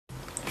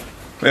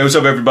Hey, what's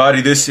up,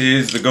 everybody? This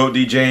is the GOAT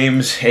D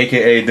James,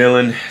 aka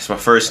Dylan. It's my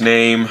first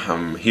name.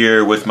 I'm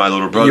here with my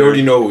little brother. You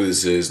already know who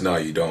this is. No,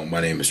 you don't.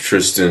 My name is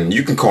Treistyn.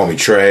 You can call me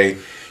Trey. You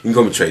can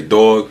call me Trey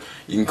Dog.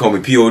 You can call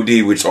me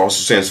POD, which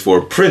also stands for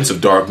Prince of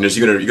Darkness.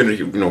 You're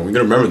gonna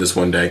remember this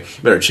one day.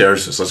 You better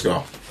cherish this. Let's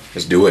go.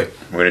 Let's do it.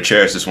 We're gonna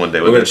cherish this one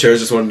day. We're gonna cherish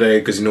this one day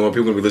because you know what?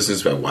 People are gonna be listening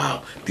to this. Like,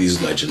 wow, these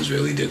legends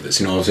really did this.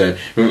 You know what I'm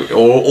saying?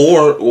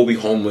 Or we'll be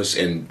homeless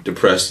and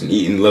depressed and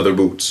eating leather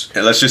boots.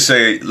 And let's just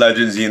say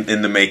legends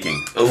in the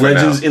making.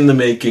 Legends in the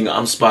making.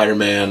 I'm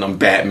Spider-Man. I'm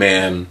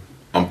Batman.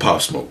 I'm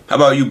Pop Smoke. How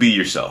about you be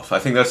yourself? I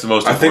think that's the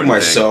most important thing. I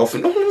think myself.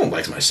 No one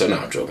likes myself. No,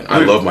 I'm joking.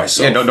 I love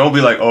myself. Yeah, don't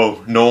be like,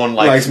 oh, no one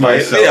likes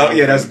myself.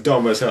 Yeah, that's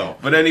dumb as hell.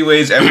 But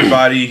anyways,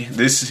 everybody,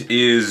 this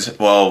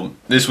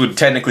would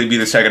technically be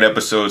the second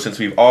episode since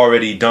we've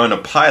already done a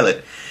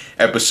pilot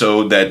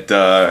episode that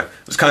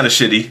was kind of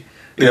shitty.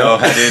 You know,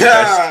 had to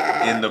invest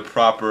in the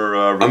proper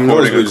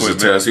recording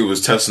equipment. He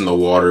was testing the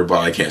water, but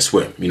I can't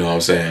swim. You know what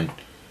I'm saying?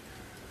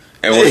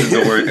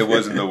 It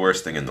wasn't the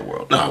worst thing in the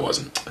world. No, it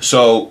wasn't.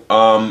 So,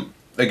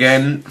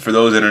 again, for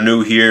those that are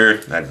new here,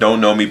 that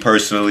don't know me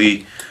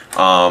personally,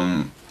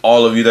 all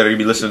of you that are going to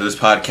be listening to this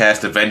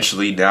podcast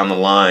eventually down the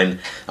line,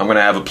 I'm going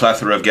to have a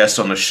plethora of guests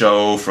on the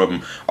show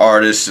from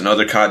artists and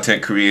other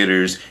content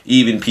creators,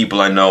 even people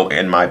I know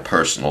in my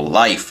personal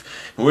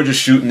life. And we're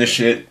just shooting the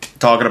shit,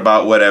 talking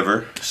about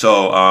whatever.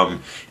 So,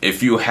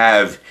 if you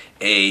have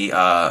a,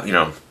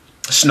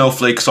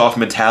 snowflake soft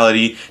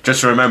mentality,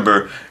 just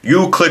remember,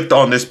 you clicked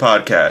on this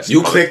podcast.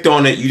 You clicked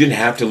on it. You didn't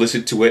have to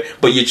listen to it,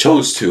 but you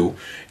chose to.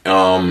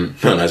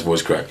 Nice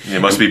voice crack. It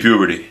must be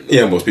puberty.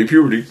 Yeah, it must be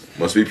puberty.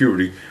 Must be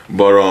puberty.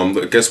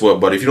 But guess what?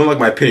 But if you don't like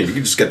my opinion, you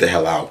can just get the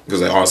hell out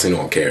because honestly, no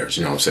one cares.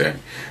 You know what I'm saying?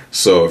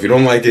 So if you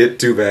don't like it,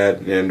 too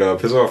bad, and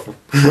piss off.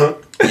 No,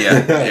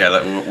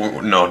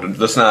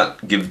 let's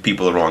not give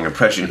people the wrong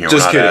impression here. Just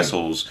We're not kidding.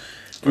 Assholes.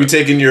 We're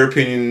taking your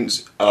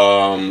opinions,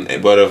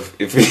 but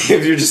if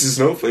you're just a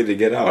snowflake, to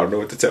get out, I don't know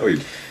what to tell you.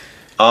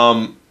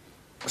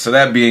 So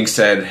that being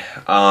said,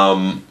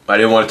 I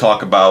didn't want to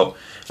talk about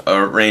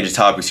a range of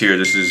topics here.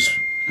 This is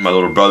my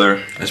little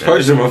brother. I should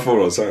probably put my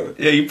phone on silent.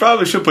 Yeah, you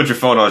probably should put your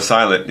phone on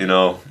silent. You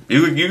know,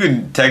 you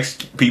can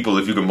text people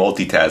if you can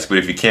multitask, but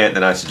if you can't,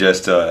 then I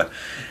suggest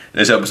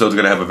this episode's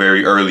gonna have a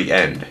very early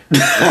end.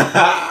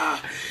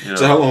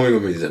 So how long are we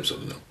gonna make these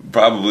episodes though?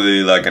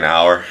 Probably like an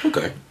hour.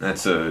 Okay,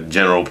 that's a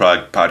general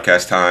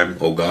podcast time.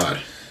 Oh God.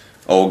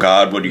 Oh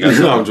God, what do you got?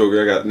 No, I'm joking.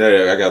 I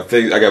got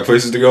things. I got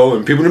places to go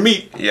and people to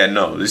meet. Yeah,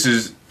 no, this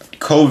is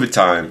COVID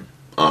time.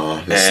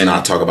 Let's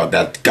not talk about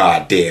that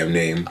goddamn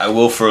name. I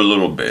will for a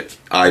little bit.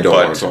 I don't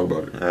want to talk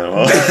about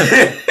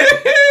it.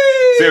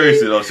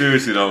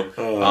 Seriously though.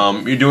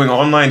 You're doing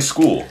online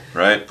school,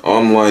 right?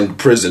 Online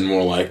prison,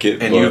 more like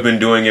it. And you've been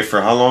doing it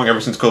for how long?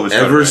 Ever since COVID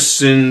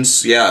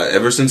started?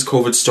 Ever since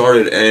COVID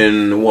started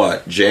in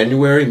what?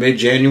 January?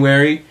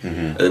 Mid-January?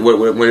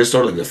 Mm-hmm. When it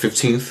started, like the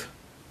 15th?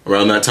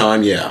 Around that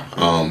time, yeah.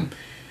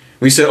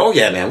 We said, oh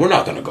yeah, man, we're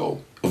not going to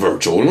go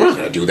virtual. We're not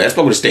going to do that. It's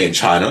probably going to stay in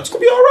China. It's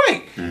going to be all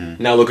right.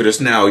 Mm-hmm. Now look at us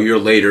now. A year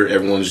later,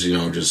 everyone's,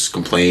 just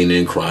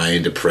complaining,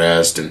 crying,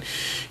 depressed. And,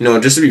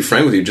 just to be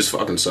frank with you, it just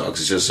fucking sucks.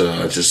 It's just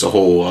a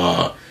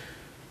whole,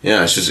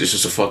 it's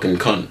just a fucking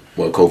cunt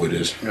what COVID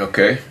is.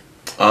 Okay.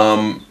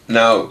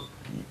 Now,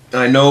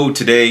 I know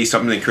today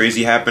something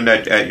crazy happened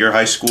at your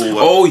high school.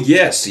 Oh,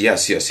 yes.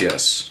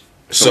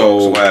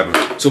 So what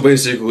happened? So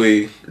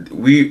basically,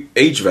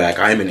 HVAC.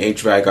 I am an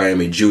HVAC. I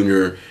am a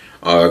junior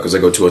because I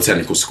go to a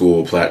technical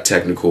school,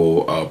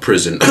 technical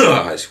prison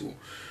high school.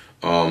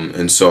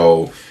 And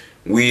so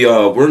I'm in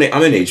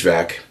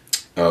HVAC,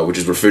 which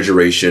is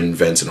refrigeration,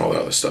 vents, and all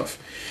that other stuff.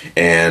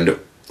 And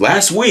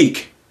last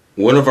week,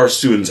 one of our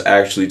students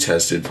actually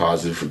tested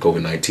positive for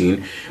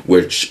COVID-19,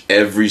 which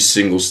every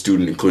single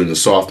student, including the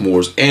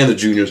sophomores and the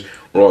juniors,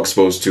 were all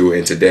exposed to.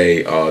 And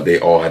today, they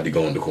all had to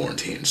go into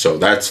quarantine. So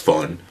that's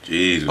fun.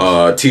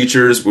 Jesus.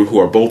 Teachers who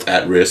are both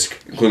at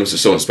risk, including Mr.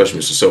 Soden, especially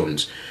Mr.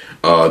 Soden's,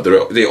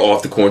 they all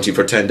have to quarantine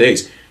for 10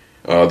 days.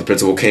 The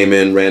principal came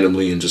in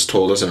randomly and just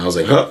told us, and I was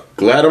like,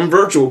 glad I'm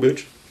virtual,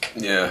 bitch.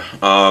 Yeah.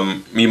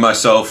 Me,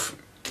 myself,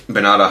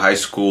 been out of high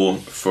school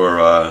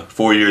for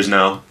 4 years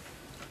now.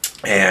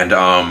 And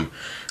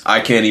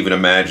I can't even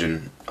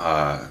imagine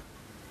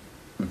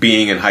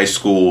being in high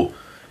school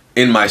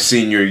in my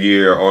senior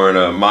year or in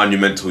a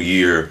monumental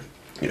year,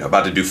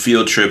 about to do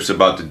field trips,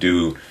 about to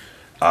do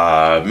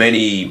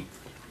many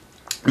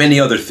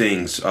other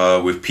things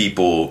with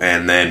people,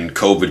 and then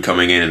COVID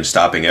coming in and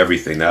stopping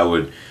everything. That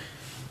would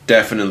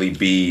definitely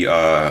be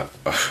a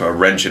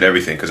wrench in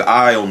everything, because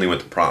I only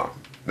went to prom.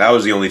 That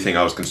was the only thing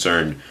I was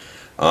concerned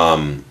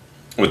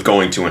with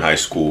going to in high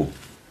school,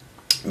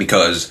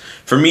 because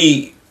for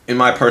me, in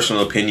my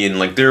personal opinion,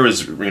 like, there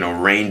was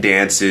rain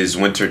dances,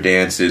 winter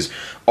dances,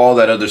 all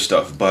that other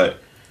stuff, but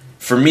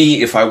for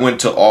me, if I went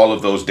to all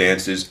of those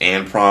dances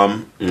and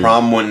prom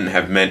wouldn't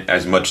have meant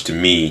as much to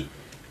me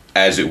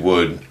as it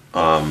would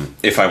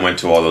if I went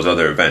to all those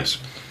other events.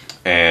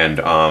 And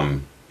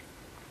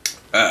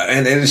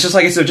and it's just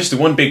like it's just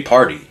one big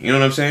party. You know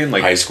what I'm saying?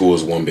 Like high school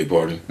is one big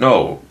party.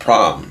 No,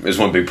 prom is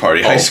one big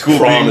party. High school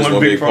prom being is one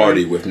big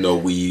party with no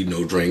weed,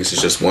 no drinks.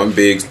 It's just one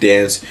big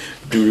dance.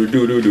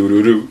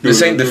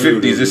 This ain't the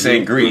 50s. This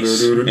ain't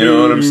Greece. You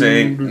know what I'm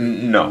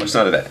saying? No, it's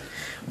none of that.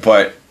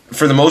 But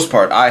for the most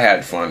part, I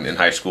had fun in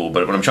high school.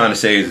 But what I'm trying to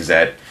say is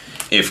that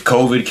if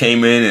COVID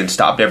came in and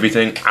stopped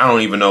everything, I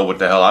don't even know what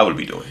the hell I would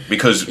be doing.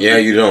 Because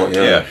you don't.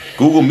 Yeah.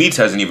 Google Meets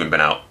hasn't even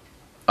been out.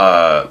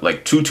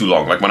 Like too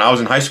long. Like when I was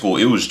in high school,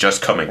 it was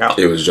just coming out.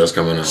 It was just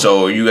coming out.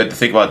 So you had to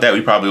think about that.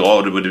 We probably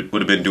all would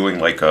have been doing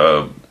like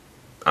I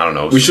don't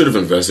know. We should have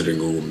invested in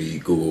Google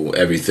Meet, Google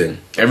everything.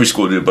 Every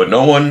school did, but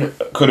no one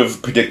could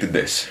have predicted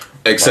this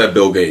except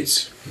Bill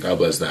Gates. God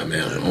bless that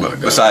man. Oh my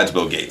God. Besides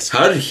Bill Gates,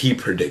 how did he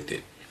predict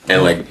it?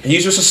 And like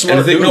he's just a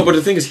smart dude. dude. No, but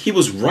the thing is, he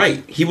was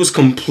right. He was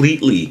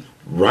completely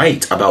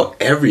right about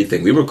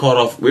everything. We were caught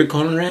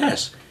on our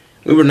ass.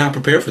 We were not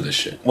prepared for this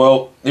shit.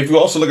 Well, if you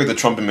also look at the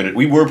Trump administration,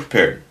 we were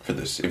prepared for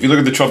this. If you look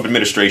at the Trump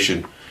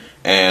administration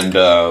and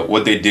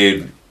what they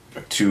did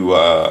to,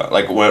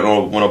 like when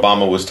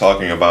Obama was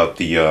talking about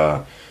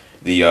the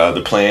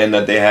plan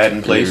that they had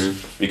in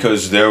place,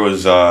 because there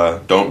was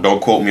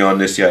don't quote me on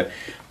this yet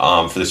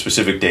for the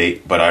specific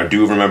date, but I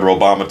do remember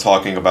Obama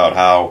talking about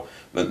how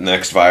the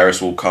next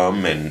virus will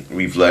come, and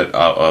we've let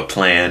a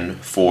plan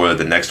for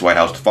the next White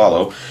House to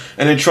follow.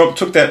 And then Trump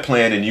took that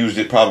plan and used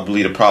it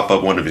probably to prop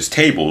up one of his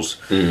tables,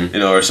 you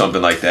know, or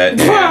something like that.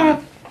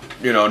 And,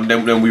 you know,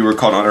 then we were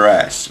caught on our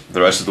ass.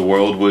 The rest of the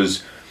world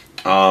was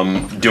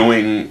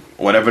doing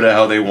whatever the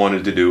hell they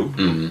wanted to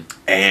do.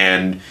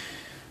 And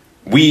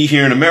we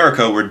here in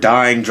America were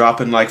dying,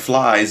 dropping like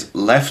flies,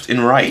 left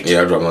and right.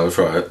 Yeah, dropping like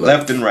flies.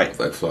 Left and right.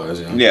 Like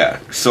flies, yeah. Yeah.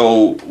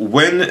 So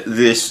when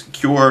this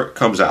cure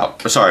comes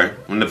out,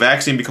 when the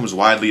vaccine becomes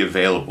widely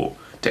available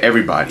to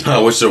everybody. I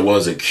wish there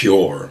was a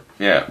cure.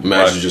 Yeah.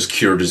 Imagine just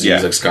cure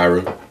disease like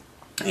Skyrim.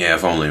 Yeah,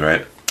 if only,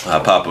 right?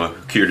 Pop a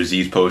cure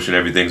disease potion,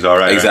 everything's all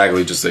right.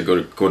 Exactly. Right? Just like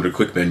go to the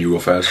quick menu real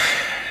fast.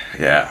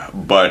 Yeah,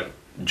 but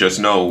just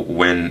know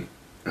when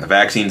the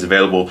vaccine's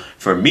available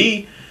for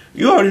me,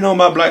 you already know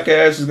my black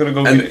ass is gonna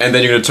go. And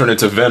then you're gonna turn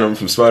into Venom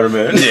from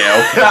Spider-Man.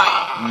 Yeah.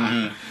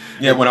 Okay.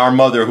 Yeah, when our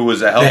mother, who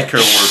was a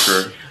healthcare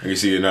worker, you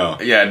see it now.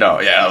 Yeah, no,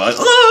 yeah. Like,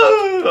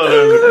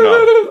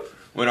 no.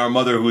 When our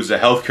mother, who's a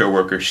healthcare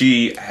worker,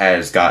 she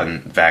has gotten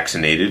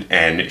vaccinated,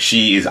 and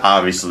she is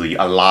obviously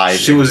alive.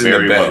 She was in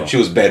very the bed. well. She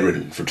was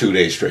bedridden for 2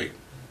 days straight.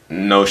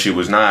 No, she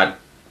was not.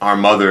 Our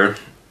mother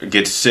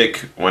gets sick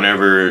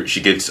whenever she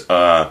gets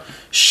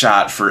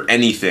shot for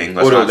anything.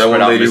 Let's not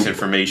spread out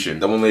misinformation.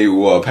 That one lady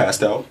who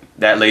passed out?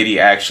 That lady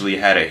actually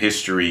had a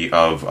history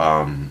of...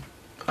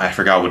 I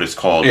forgot what it's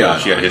called. Yeah,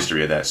 she had a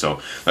history of that.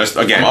 So let's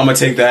again. I'm gonna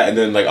take that and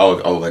then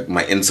like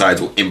my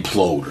insides will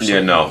implode. Or something.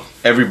 Yeah, no.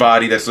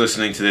 Everybody that's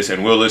listening to this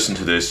and will listen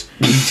to this,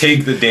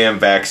 take the damn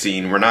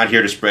vaccine. We're not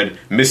here to spread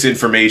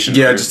misinformation.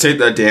 Yeah, just take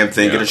that damn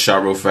thing. Get a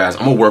shot real fast.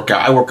 I'm gonna work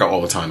out. I work out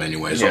all the time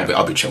anyway, so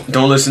I'll be chilling.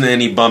 Don't listen to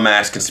any bum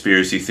ass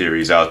conspiracy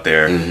theories out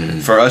there.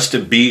 For us to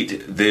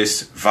beat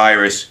this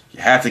virus,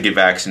 you have to get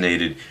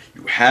vaccinated.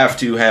 You have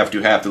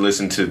to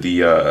listen to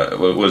the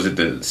what was it,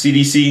 the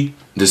CDC?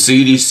 The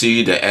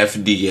CDC, the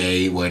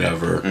FDA,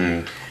 whatever.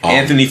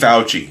 Anthony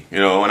Fauci. You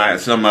know,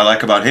 something I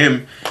like about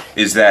him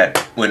is that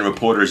when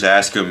reporters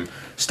ask him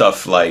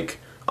stuff like,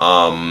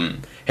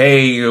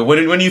 hey,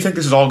 when do you think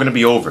this is all going to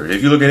be over?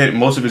 If you look at it,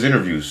 most of his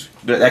interviews,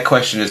 that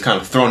question is kind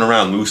of thrown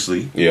around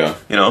loosely. Yeah.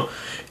 You know?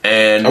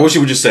 And I wish he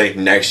would just say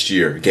next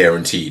year,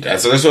 guaranteed.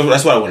 That's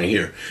what I want to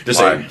hear. Just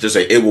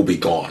say it will be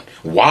gone.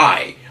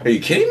 Why? Are you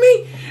kidding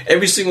me?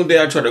 Every single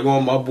day I try to go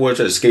on my boys,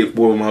 try to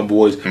skateboard with my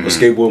boys, or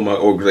skateboard with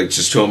or like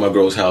just chill at my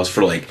girl's house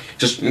for like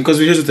just because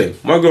here's the thing,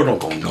 my girl don't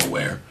go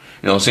nowhere.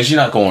 You know, since she's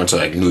not going to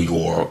like New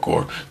York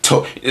or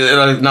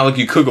not like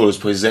you could go to those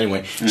places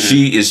anyway.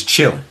 She is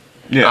chilling.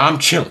 Yeah, I'm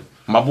chilling.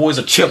 My boys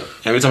are chilling.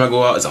 Every time I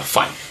go out, it's a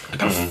fight. I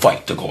gotta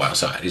fight to go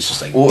outside. It's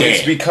just like, damn.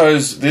 It's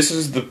because this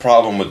is the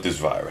problem with this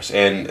virus,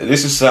 and it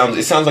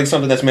sounds like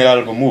something that's made out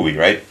of a movie,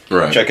 right?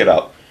 Right. Check it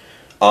out.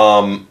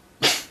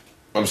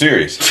 I'm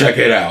serious. Check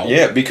it out.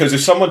 Yeah, because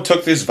if someone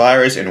took this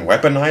virus and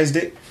weaponized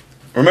it,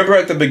 remember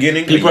at the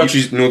beginning, people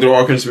actually know there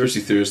are conspiracy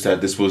theorists that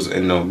this was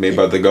made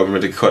by the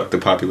government to cut the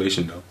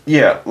population down.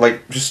 Yeah,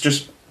 like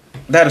just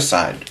that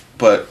aside,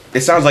 but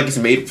it sounds like it's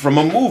made from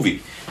a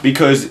movie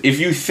because if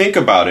you think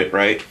about it,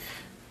 right,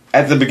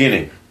 at the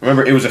beginning,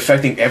 remember it was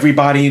affecting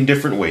everybody in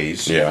different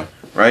ways. Yeah.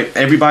 Right?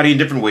 Everybody in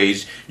different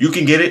ways. You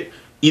can get it.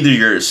 Either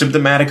you're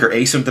symptomatic or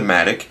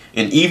asymptomatic,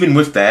 and even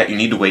with that, you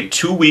need to wait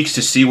 2 weeks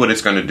to see what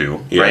it's going to do,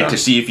 right? To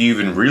see if you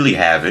even really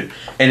have it.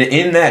 And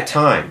in that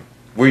time,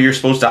 where you're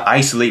supposed to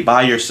isolate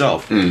by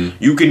yourself,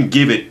 you can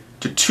give it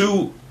to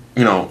two,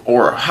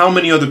 or how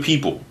many other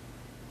people,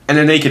 and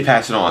then they can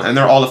pass it on, and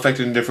they're all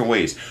affected in different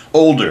ways.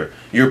 Older,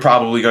 you're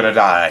probably going to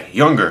die.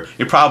 Younger,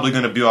 you're probably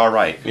going to be all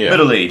right. Yeah.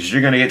 Middle-aged,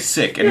 you're going to get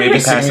sick and maybe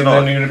pass it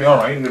on. Then you're going to be all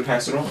right. You're going to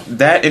pass it on.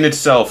 That in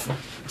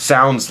itself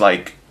sounds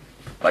like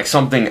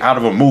something out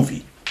of a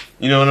movie.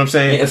 You know what I'm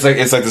saying? It's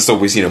like the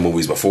stuff we've seen in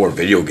movies before,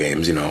 video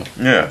games,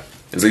 Yeah.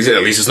 At least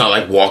it's not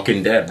like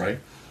Walking Dead, right?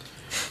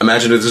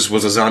 Imagine if this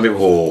was a zombie.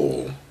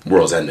 Oh,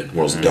 world's ending.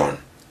 World's done.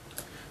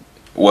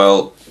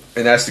 Well,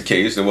 and that's the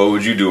case, then what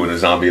would you do in a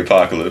zombie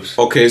apocalypse?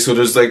 Okay, so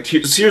there's like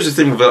here's the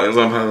thing about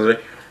zombie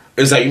apocalypse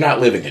is that you're not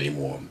living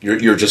anymore.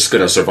 You're just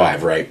gonna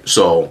survive, right?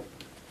 So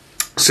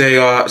say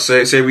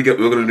we look at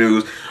the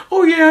news.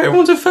 Oh yeah,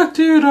 everyone's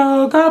affected.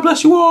 God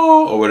bless you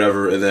all, or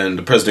whatever. And then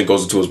the president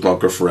goes into his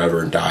bunker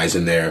forever and dies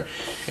in there,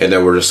 and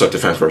then we're just left to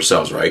fend for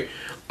ourselves, right?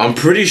 I'm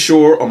pretty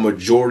sure a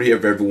majority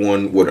of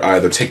everyone would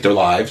either take their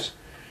lives.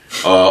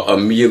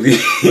 Immediately.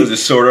 Was it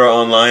sort of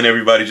online?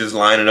 Everybody just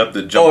lining up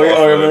to jump off.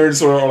 I remember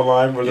sort of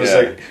online. Where just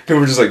like people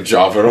were just like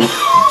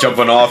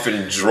jumping off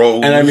in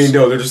droves. And I mean,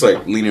 no, they're just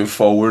like leaning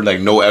forward, like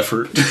no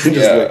effort,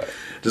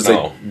 just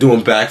like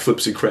doing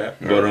backflips and crap.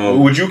 But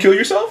would you kill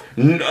yourself?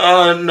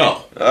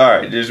 No. All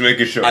right, just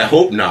making sure. I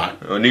hope not.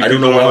 I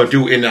don't know what I would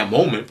do in that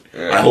moment.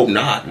 Yeah. I hope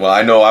not. Well,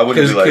 I know I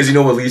wouldn't because you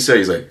know what Lee said.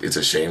 He's like, it's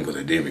a shame because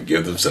they didn't even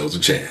give themselves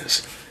a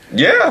chance.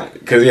 Yeah,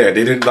 because they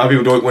didn't. A lot of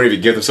people don't even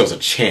give themselves a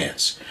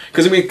chance.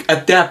 Because, I mean,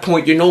 at that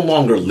point, you're no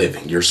longer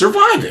living. You're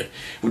surviving.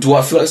 Do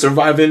I feel like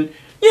surviving?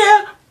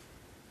 Yeah.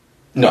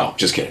 No,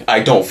 just kidding.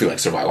 I don't feel like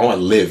surviving. I want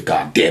to live,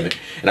 God damn it.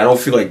 And I don't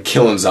feel like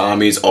killing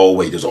zombies. Oh,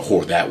 wait, there's a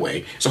horde that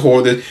way. There's a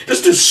horde that...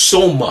 There's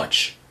so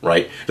much,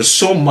 right? There's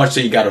so much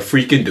that you got to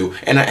freaking do.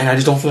 And I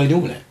just don't feel like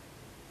doing it.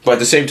 But at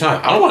the same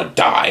time, I don't want to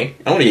die.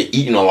 I don't want to get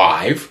eaten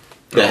alive.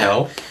 The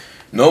hell?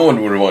 No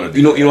one would want to do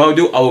You know what I would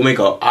do? I would make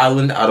an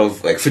island out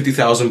of like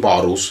 50,000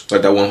 bottles,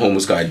 like that one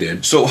homeless guy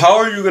did. So how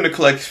are you going to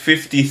collect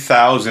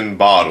 50,000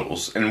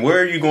 bottles, and where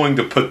are you going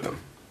to put them?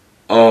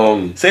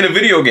 This ain't a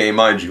video game,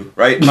 mind you,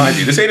 right? Mind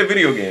you, this ain't a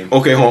video game.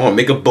 Okay, hold on.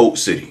 Make a boat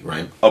city,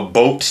 right? A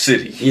boat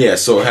city. Yeah,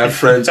 so have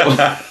friends. so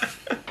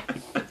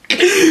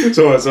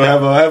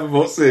have a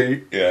boat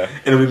city. Yeah.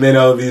 And we made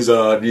out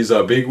of these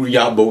big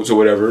yacht boats or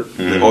whatever.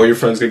 That all your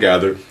friends could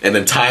gather, and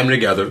then tie them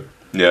together.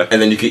 Yeah,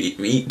 and then you could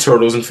eat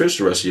turtles and fish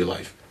the rest of your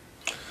life,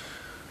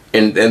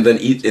 and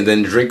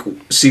then drink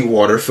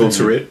seawater,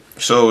 filter it.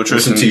 So Treistyn,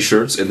 with some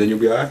t-shirts, and then you'll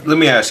be alright. Let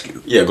me ask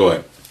you. Yeah, go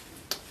ahead.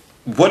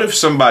 What if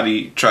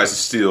somebody tries to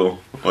steal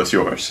what's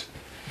yours?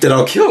 Then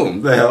I'll kill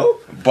him. The hell?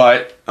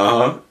 But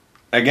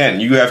again,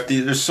 you have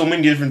to. There's so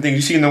many different things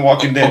you see in The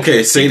Walking Dead.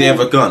 Okay, say they have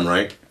a gun,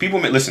 right? People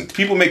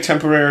make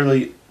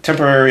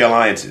temporary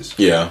alliances.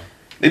 Yeah,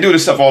 they do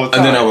this stuff all the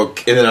time.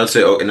 And then I'd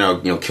say, and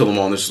I'll kill them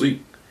all in their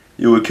sleep.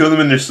 You would kill them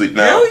in their sleep.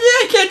 Now, hell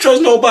yeah, you can't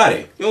trust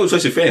nobody. You only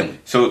trust your family.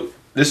 So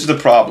this is the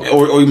problem.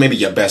 Or maybe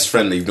your best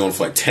friend that you've known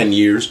for like 10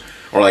 years.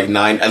 Or like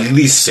 9, at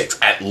least 6.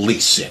 At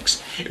least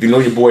 6. If you know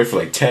your boy for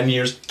like 10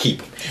 years,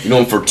 keep him. You know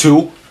him for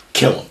 2,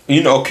 kill him.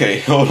 You know, okay,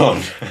 hold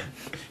on.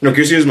 No,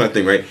 because here's my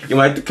thing, right? You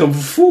might have to come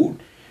for food.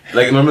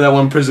 Like, remember that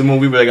one prison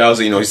movie where like I was,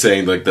 he's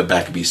saying like the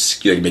back could be,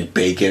 like, make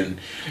bacon.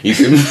 You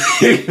can,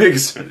 you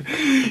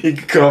can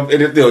come,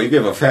 and if you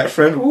have a fat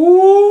friend,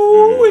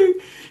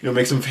 ooh,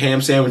 make some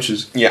ham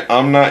sandwiches. Yeah,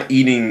 I'm not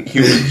eating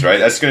humans, right?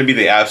 That's going to be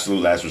the absolute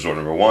last resort,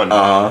 number one.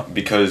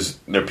 Because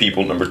they're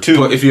people, number 2.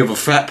 But if you have a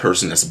fat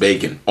person, that's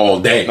bacon all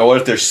day. Now, what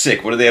if they're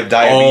sick? What if they have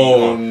diabetes?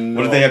 Oh, no.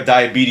 What if they have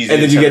diabetes?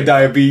 And then you get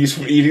diabetes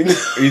from eating them?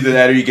 Either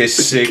that or you get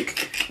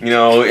sick, and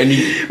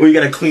you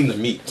got to clean the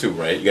meat too,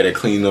 right? You got to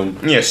clean them.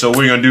 Yeah, so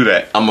we're going to do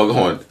that. I'm going to go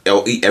on.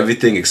 I'll eat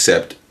everything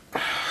except,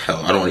 hell,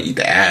 I don't want to eat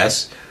the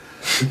ass.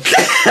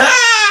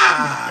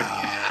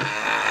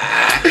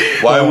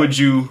 Why would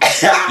you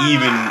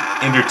even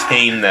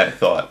entertain that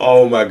thought?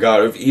 Oh my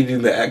god, if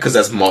eating the ass, because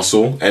that's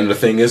muscle. And the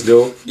thing is,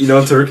 though,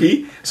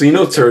 turkey? So you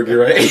know turkey,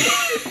 right?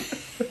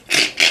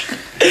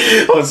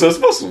 Oh, so it's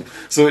muscle.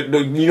 So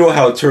you know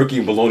how turkey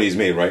and bologna is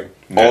made, right?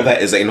 Yeah. All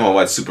that is,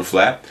 why it's super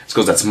flat? It's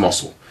because that's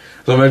muscle.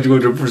 So imagine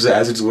going to a person's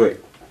ass, it's like,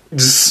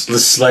 just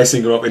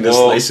slicing it up into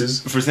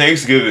slices. For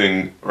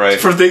Thanksgiving, right?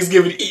 For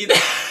Thanksgiving, eat.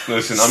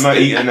 Listen, I'm not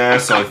eating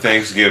ass on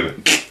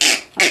Thanksgiving.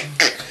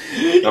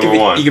 Number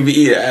 1. You can be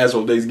eating ass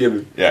on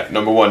Thanksgiving. Yeah,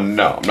 number 1,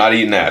 no. I'm not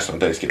eating ass on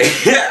Thanksgiving.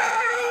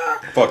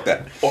 Fuck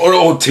that. Or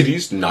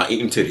titties. Not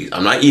eating titties.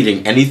 I'm not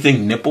eating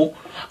anything nipple.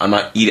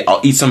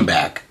 I'll eat some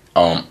back.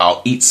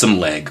 I'll eat some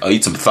leg. I'll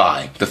eat some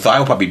thigh. The thigh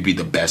will probably be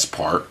the best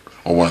part,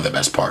 or one of the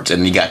best parts.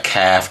 And then you got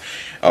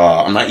calf.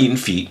 I'm not eating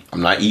feet. I'm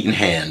not eating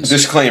hands.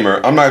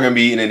 Disclaimer, I'm not going to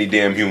be eating any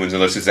damn humans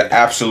unless it's the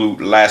absolute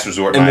last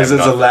resort. And this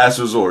is a last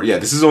resort. Yeah,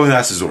 this is only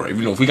last resort.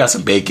 If we got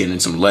some bacon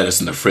and some lettuce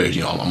in the fridge,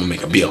 I'm going to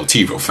make a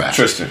BLT real fast.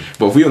 Treistyn.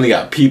 But if we only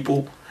got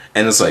people,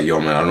 and it's like,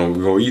 yo, man, I don't know what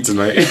we're going to eat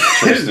tonight.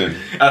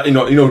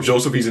 Treistyn.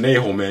 Joseph, he's an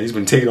a-hole, man. He's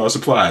been taking our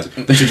supplies.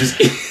 We should just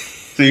eat.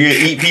 So you're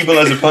going to eat people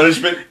as a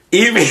punishment?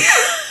 Eat me.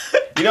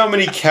 You know how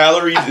many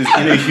calories is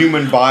in a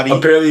human body?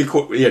 Apparently,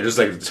 just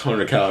like a ton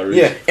of calories.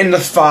 Yeah, in the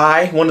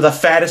thigh, one of the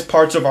fattest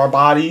parts of our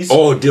bodies.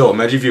 Oh, deal.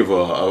 Imagine if you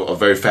have a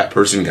very fat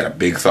person, got a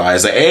big thigh.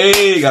 It's like,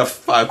 hey, you got a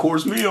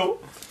 5-course meal.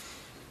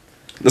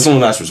 That's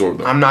only last resort,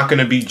 though. I'm not going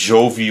to be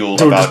jovial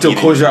Dude, about just still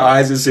close your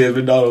eyes and say it's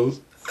McDonald's.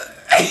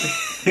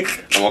 I'm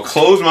going to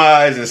close my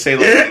eyes and say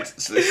that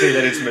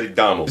it's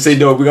McDonald's. Say,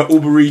 no, we got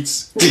Uber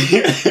Eats.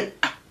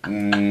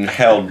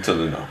 Hell to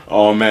the no.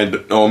 Oh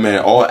man,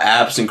 all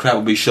apps and crap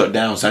will be shut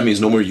down. So that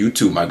means no more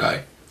YouTube, my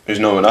guy. There's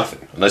no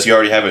nothing unless you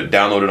already have it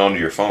downloaded onto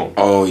your phone.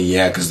 Oh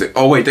yeah, because the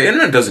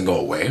internet doesn't go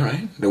away,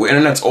 right? The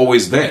internet's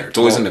always there. It's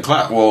always in the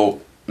cloud. Well,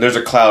 there's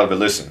a cloud, but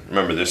listen,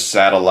 remember, there's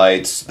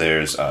satellites,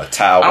 there's towers.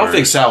 I don't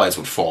think satellites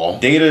would fall.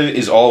 Data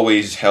is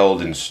always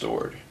held and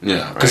stored.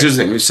 Yeah, because here's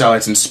the thing: there's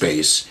satellites in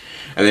space,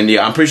 and then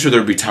I'm pretty sure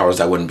there'd be towers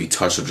that wouldn't be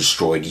touched or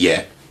destroyed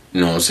yet.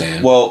 You know what I'm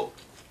saying? Well,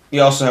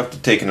 you also have to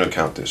take into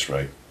account this,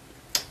 right?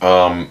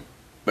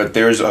 But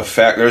there's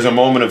a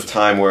moment of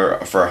time where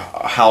for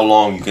how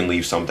long you can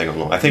leave something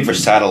alone. I think for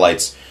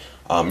satellites,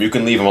 you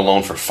can leave them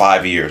alone for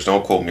 5 years.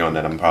 Don't quote me on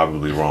that. I'm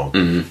probably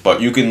wrong. But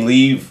you can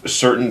leave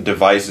certain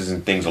devices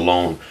and things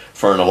alone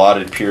for an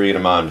allotted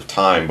amount of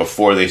time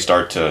before they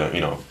start to,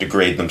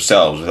 degrade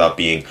themselves without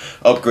being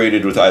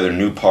upgraded with either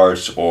new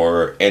parts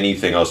or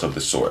anything else of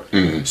the sort.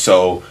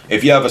 So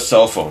if you have a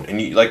cell phone and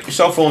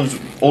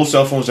old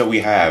cell phones that we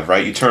have,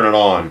 right? You turn it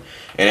on.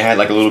 And it had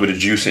like a little bit of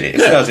juice in it. It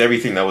does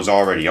everything that was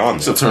already on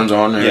there. So it turns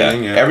on and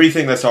everything? Yeah.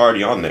 Everything that's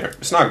already on there.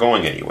 It's not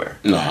going anywhere.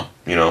 No.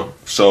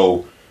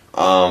 So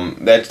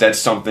that's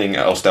something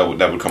else that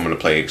would come into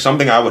play.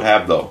 Something I would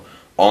have, though,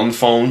 on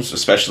phones,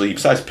 especially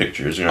besides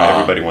pictures.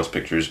 Everybody wants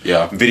pictures.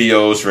 Yeah.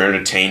 Videos for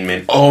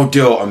entertainment. Oh,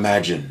 dude,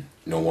 imagine.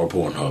 No more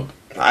Pornhub.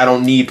 I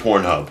don't need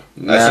Pornhub.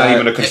 That's not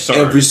even a concern.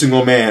 Every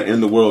single man in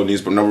the world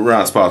needs Pornhub. No, we're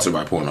not sponsored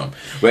by Pornhub.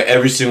 But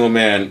every single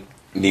man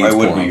needs Pornhub.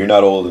 Why would be? You're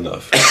not old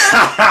enough.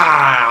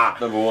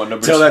 Number one.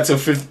 Tell that to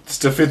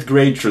fifth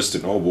grade,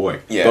 Treistyn. Oh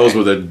boy, yeah. Those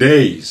were the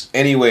days.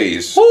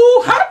 Anyways,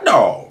 ooh, hot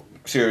dog.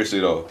 Seriously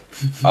though,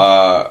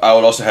 I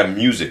would also have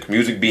music.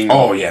 Music being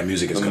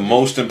music is the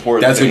most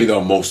important. That's gonna be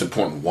the most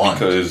important one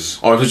because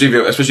especially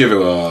if you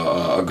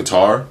have a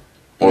guitar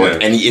or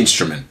like any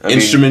instrument,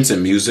 instruments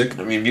and music.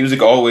 I mean,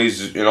 music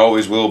always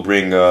will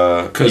bring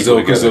because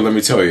let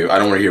me tell you, I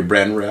don't want to hear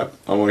Brandon rap.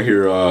 I want to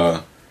hear.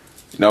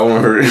 Now I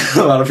want to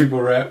hear a lot of people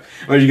rap.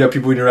 But you got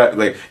people in your rap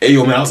like, "Hey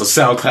yo man, I was a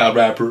SoundCloud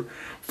rapper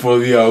for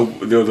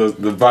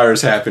the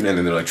virus happened," and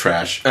then they're like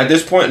trash. At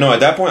that point,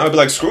 I'd be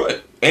like, screw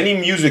it. Any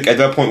music at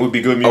that point would be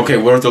good music. Okay,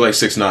 what if they're like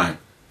 6ix9ine?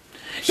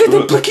 Get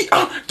the blicky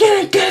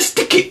get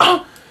sticky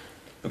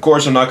Of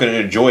course, I'm not going to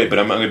enjoy it, but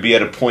I'm going to be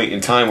at a point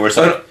in time where it's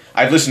like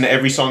I've listened to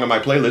every song on my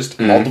playlist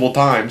multiple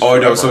times. Oh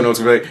no! So no,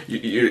 it's great.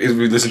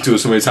 We listen to it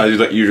so many times,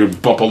 you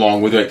bump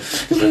along with it.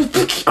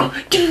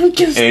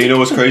 And you know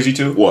what's crazy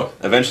too? What?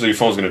 Eventually, your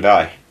phone's gonna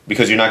die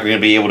because you're not gonna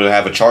be able to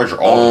have a charger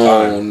all the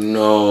time. Oh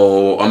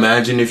no!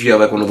 Imagine if you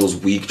have like one of those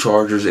weak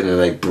chargers and it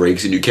like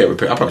breaks and you can't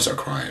repair. I'll probably start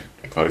crying.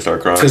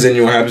 Because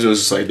then what happens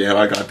is it's like, damn,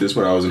 I got this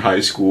when I was in high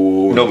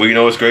school. No, but you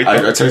know what's great? I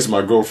texted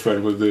my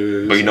girlfriend with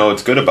this. But you know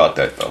what's good about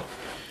that though?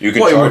 You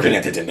can you're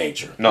connected to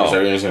nature. No. Is that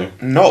what you're saying?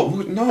 No.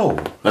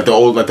 Like the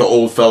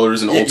old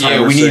fellers and old timers.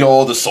 Yeah, we need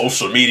all the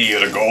social media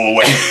to go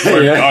away.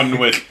 We're done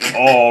with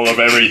all of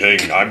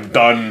everything. I'm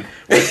done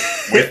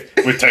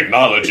with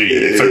technology.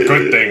 It's a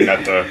good thing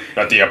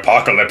that the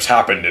apocalypse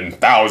happened and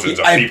thousands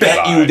of people died.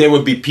 I bet you there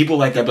would be people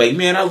like that, like,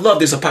 man, I love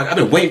this apocalypse. I've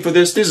been waiting for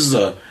this. This is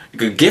a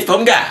gift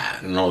from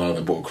God. And all that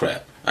other bull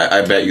crap.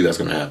 I bet you that's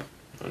going to happen.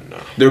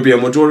 No. There'll be a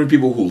majority of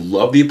people who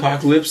love the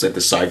apocalypse, like the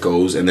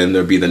psychos, and then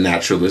there'll be the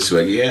naturalists who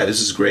are like, yeah, this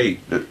is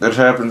great. That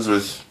happens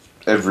with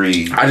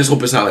every... I just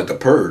hope it's not like the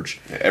Purge.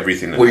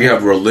 Everything. Where you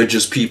have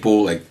religious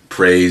people, like,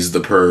 praise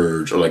the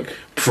Purge, or, like,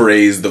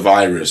 praise the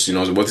virus,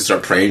 what they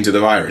start praying to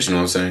the virus, you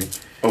know what I'm saying?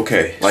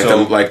 Okay.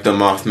 Like the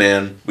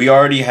Mothman. We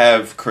already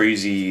have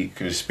crazy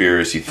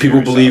conspiracy theories.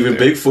 People believe in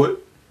Bigfoot.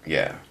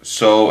 Yeah.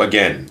 So,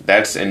 again,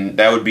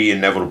 that would be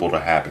inevitable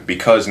to happen,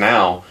 because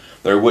now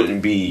there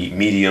wouldn't be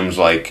mediums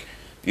like...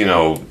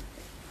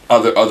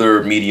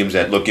 other mediums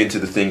that look into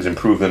the things and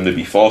prove them to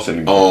be false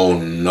anymore. Oh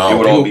no! It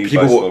would all be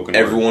by spoken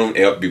word.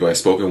 It would be by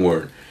spoken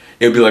word.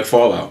 It would be like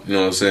Fallout. You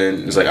know what I'm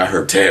saying? It's like, I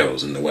heard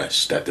tales in the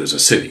West that there's a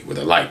city where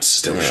the lights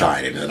still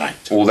shine in the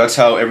night. Well, that's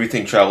how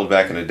everything traveled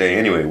back in the day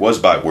anyway. It was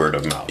by word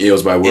of mouth. It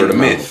was by word of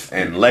myth mouth.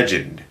 And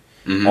legend.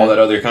 Mm-hmm. All that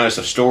other kind of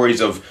stuff.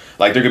 Stories of,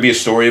 like, there could be a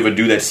story of a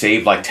dude that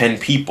saved like 10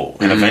 people,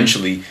 and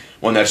eventually,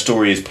 when that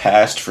story is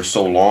passed for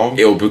so long,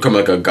 it will become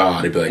like a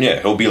god. It'll be like,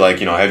 it'll be like,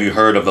 have you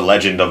heard of the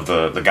legend of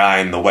the guy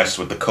in the West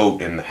with the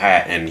coat and the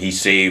hat, and he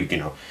saved,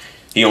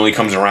 he only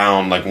comes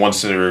around like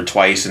once or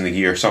twice in the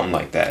year, something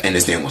like that. And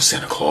his name was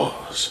Santa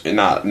Claus. I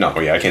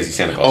can't see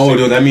Santa Claus. Oh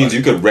no, that means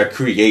you could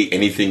recreate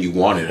anything you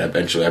wanted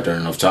eventually after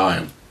enough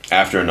time.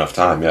 After enough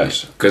time,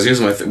 yes. Because here's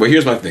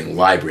my thing: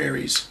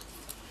 libraries.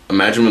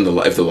 Imagine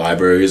if the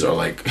libraries are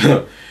like,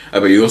 I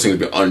bet you those things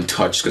would be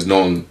untouched because no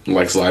one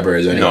likes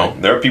libraries anyway. No,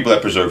 there are people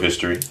that preserve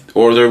history.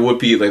 Or there would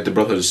be like the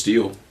Brotherhood of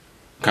Steel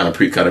kind of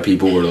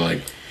people who are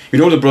like,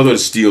 what the Brotherhood of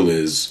Steel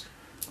is?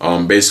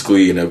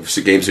 Basically, in a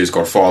game series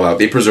called Fallout,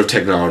 they preserve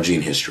technology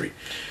and history.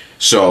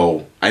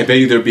 So I bet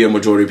you there'd be a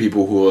majority of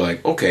people who are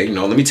like, okay,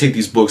 let me take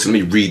these books, let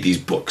me read these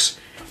books.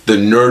 The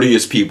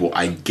nerdiest people,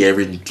 I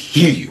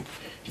guarantee you,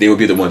 they would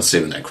be the ones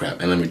saving that crap.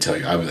 And let me tell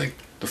you, I'd be like,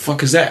 the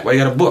fuck is that? Why you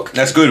got a book?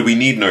 That's good. We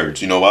need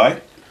nerds. You know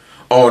why?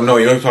 Oh, no.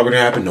 You know what's probably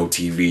going to happen? No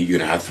TV. You're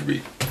going to have to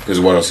read. Because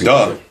what else?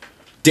 Duh.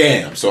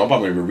 Damn. So I'm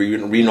probably going to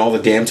be reading all the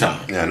damn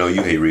time. Yeah, I know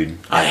you hate reading.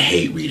 I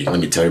hate reading. Let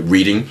me tell you,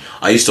 reading.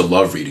 I used to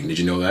love reading. Did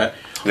you know that?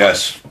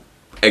 Yes.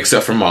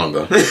 except for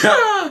manga,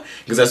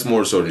 because that's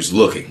more so just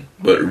looking.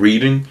 But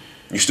reading,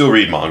 You still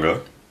read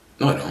manga?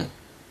 no, I don't.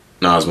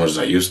 Not as much as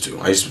I used to.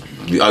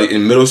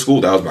 In middle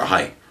school, that was my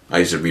height. I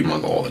used to read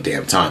manga all the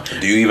damn time.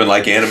 Do you even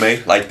like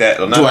anime like that?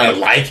 Or Do I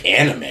like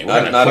anime? What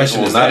kind of not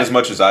question is not that? as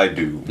much as I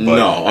do. But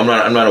No, I'm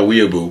not. I'm not a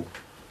weeaboo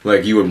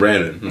like you and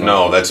Brandon.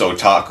 No, that's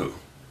otaku.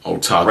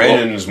 Otaku.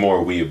 Brandon's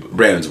more weeaboo.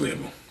 Brandon's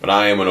weeaboo. But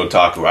I am an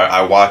otaku.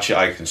 I watch it.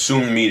 I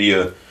consume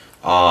media.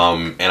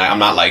 And I'm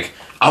not like...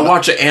 I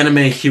watch an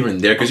anime here and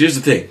there because here's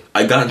the thing: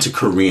 I got into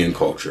Korean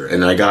culture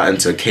and I got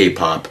into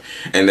K-pop,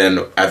 and then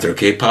after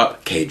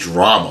K-pop,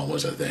 K-drama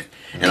was a thing.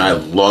 And I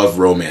love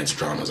romance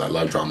dramas. I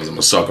love dramas. I'm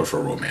a sucker for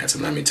romance,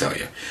 and let me tell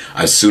you,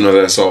 as soon as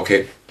I saw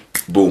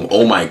boom,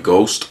 oh my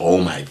ghost, oh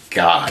my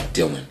god,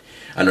 Dylan.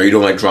 I know you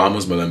don't like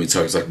dramas, but let me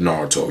tell you, it's like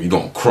Naruto. You're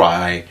gonna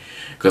cry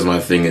because my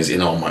thing is, I'm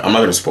not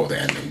gonna spoil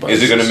the ending. But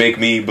is it gonna make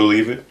me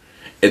believe it?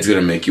 It's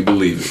gonna make you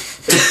believe it.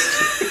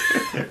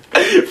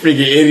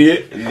 Freaking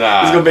idiot.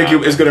 Nah. It's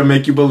gonna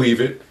make you believe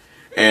it,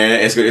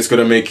 and it's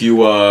gonna make you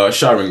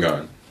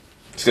Sharingan.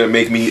 It's gonna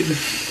make me...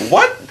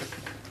 What?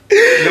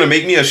 It's gonna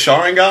make me a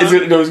Sharingan?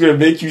 It's gonna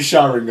make you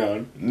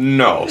Sharingan.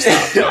 No,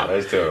 stop. No,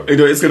 that's terrible.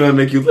 It's gonna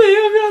make you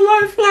live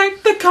your life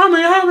like the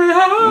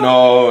Kamehameha.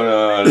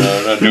 No,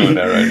 I'm not doing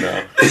that right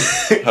now.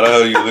 How the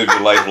hell you live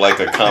your life like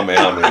a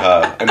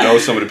Kamehameha? I know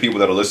some of the people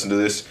that'll listen to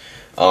this.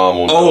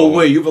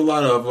 Wait, you have a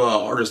lot of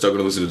artists that are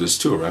gonna listen to this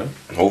too, right?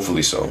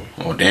 Hopefully so.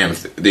 Oh damn,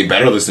 they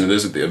better listen to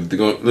this. If they're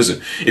gonna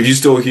listen, if you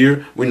still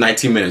here, we're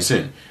 19 minutes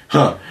in,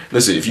 huh?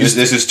 Listen, if you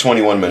This is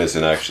 21 minutes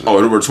in, actually.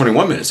 oh, we're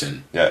 21 minutes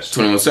in. Yes.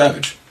 21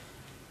 Savage.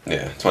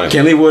 Yeah, 21.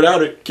 Can't leave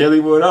without it. Can't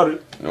leave without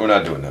it. We're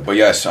not doing that. But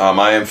yes,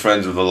 I am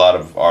friends with a lot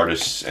of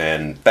artists,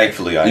 and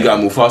thankfully You got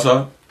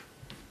Mufasa,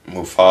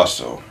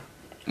 Mufaso,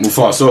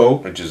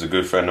 which is a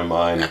good friend of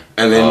mine.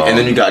 and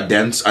then you got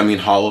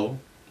Hollow.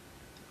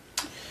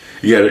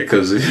 You get it,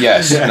 cause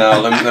Yes.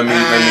 Now let me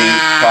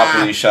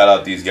properly shout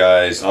out these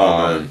guys.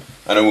 Man.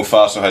 I know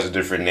Mufaso has a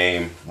different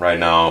name right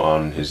now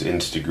on his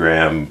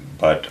Instagram,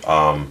 but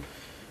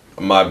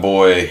my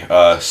boy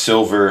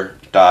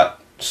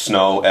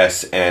Silver.Snow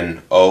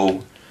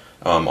SNO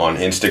on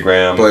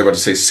Instagram. Boy, about to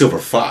say Silver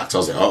Fox. I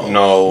was like, oh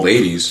No,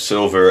 ladies.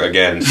 Silver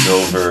again.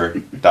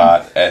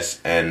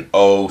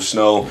 Silver.SNO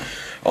Snow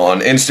on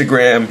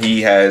Instagram.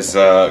 He has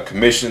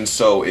commissions.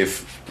 So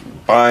if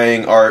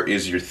buying art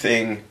is your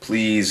thing,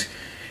 please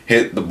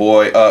hit the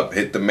boy up.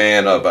 Hit the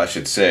man up, I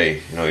should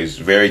say. He's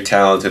very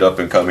talented, up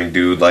and coming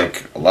dude,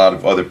 like a lot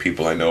of other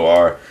people I know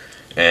are,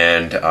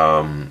 and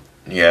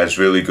he has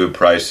really good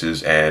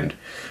prices. And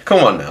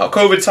come on now,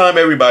 COVID time,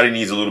 everybody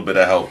needs a little bit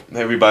of help.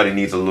 Everybody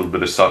needs a little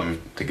bit of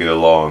something to get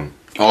along.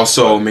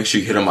 Also, make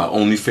sure you hit on my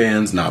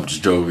OnlyFans. Nah, I'm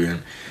just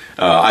joking.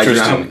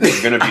 Treistyn,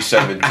 you're gonna be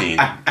 17.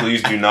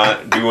 Please do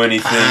not do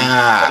anything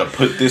to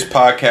put this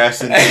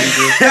podcast in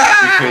danger,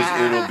 because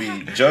it'll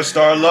be just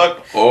our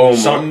luck. Oh,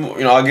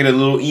 I'll get a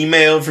little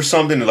email for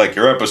something like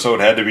your episode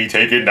had to be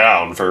taken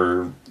down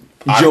for.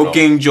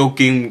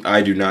 Joking.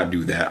 I do not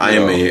do that. I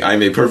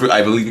am a perfect.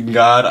 I believe in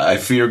God. I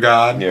fear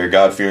God. You're a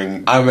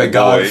God-fearing. I'm a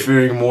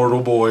God-fearing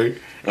mortal boy.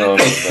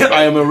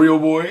 I am a real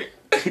boy.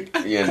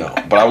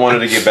 But I wanted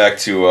to get back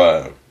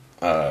to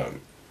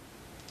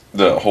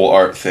the whole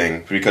art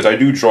thing, because I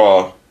do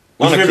draw.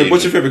 What's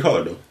your favorite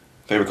color, though?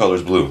 Favorite color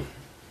is blue.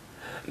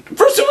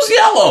 First it was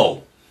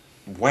yellow.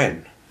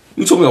 When?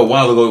 You told me a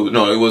while ago.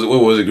 No, it was.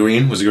 What was it?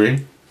 Green? Was it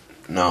green?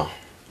 No.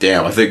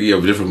 Damn, I think you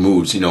have different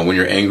moods. When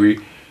you're angry,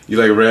 you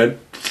like red.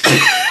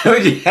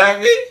 When you're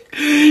happy,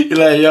 you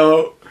like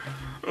yellow.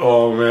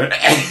 Oh man.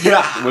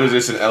 What is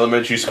this, in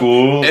elementary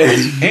school?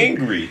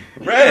 Angry.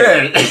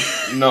 Red.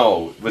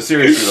 No, but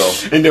seriously though.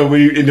 And then when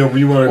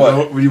you wanna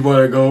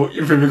go,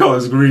 your favorite color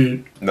is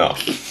green. No.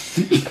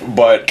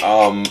 But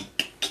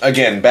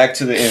again, back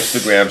to the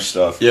Instagram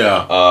stuff.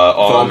 Yeah.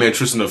 Follow me at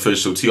Treistyn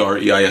Official,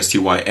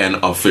 Treistyn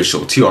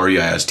Official,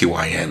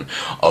 Treistyn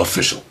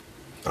Official.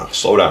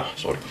 Slow down.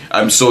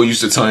 I'm so used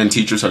to telling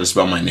teachers how to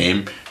spell my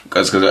name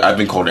because I've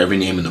been called every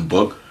name in the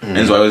book,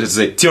 and so I always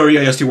say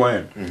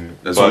Treistyn.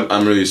 That's what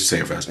I'm really used to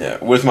saying fast.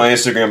 Yeah, with my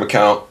Instagram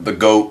account, the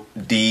Goat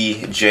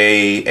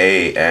DJAMES,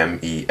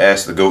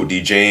 the Goat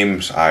D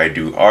James. I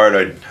do art.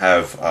 I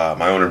have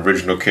my own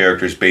original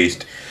characters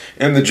based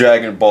in the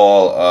Dragon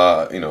Ball,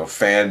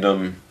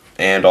 fandom,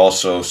 and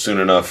also soon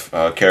enough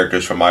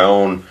characters from my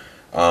own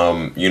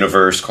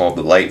universe called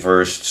the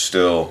Lightverse,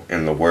 still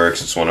in the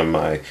works. It's one of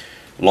my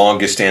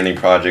longest standing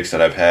projects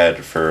that I've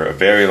had for a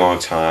very long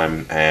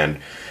time, and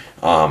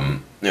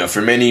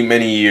for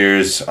many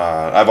years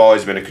I've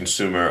always been a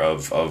consumer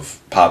of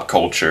pop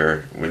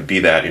culture, would be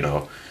that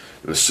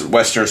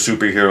Western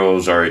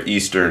superheroes or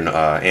Eastern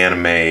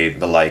anime,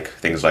 the like,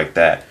 things like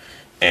that.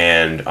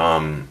 And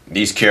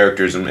these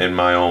characters in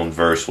my own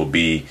verse will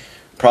be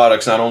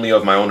products not only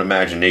of my own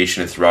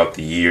imagination throughout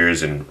the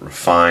years and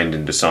refined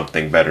into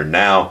something better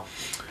now,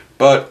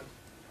 but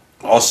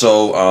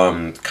also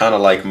kind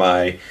of like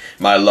my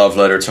love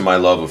letter to my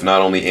love of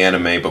not only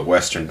anime but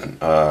Western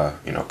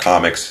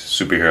comics,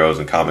 superheroes,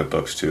 and comic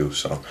books too.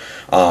 So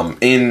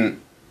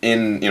in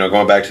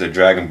going back to the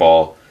Dragon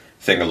Ball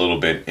thing a little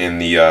bit in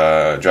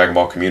the Dragon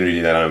Ball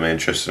community that I'm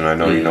interested in. I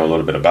know you know a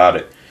little bit about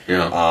it.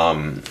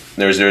 Yeah.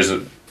 There's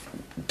a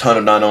ton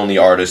of not only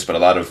artists but a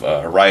lot of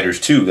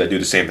writers too that do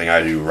the same thing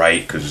I do,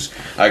 write, because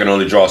I can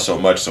only draw so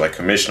much, so I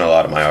commission a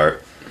lot of my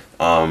art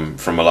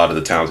from a lot of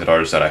the talented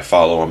artists that I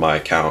follow on my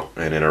account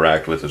and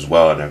interact with as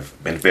well, and I've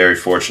been very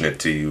fortunate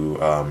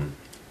to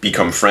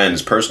become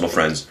friends, personal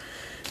friends,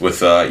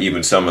 with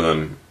even some of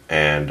them,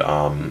 and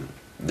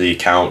the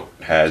account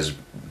has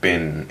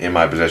been in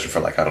my possession for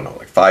like, I don't know,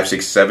 like 5,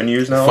 6, 7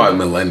 years now. 5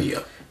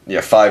 millennia.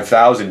 Yeah,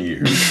 5,000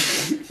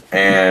 years.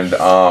 And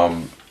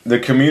the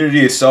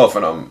community itself,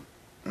 and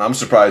I'm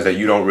surprised that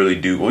you don't really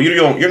do well.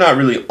 You're not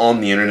really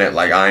on the internet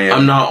like I am.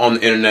 I'm not on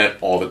the internet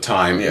all the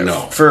time. Yeah,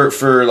 no,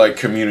 for like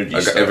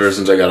community stuff. Ever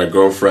since I got a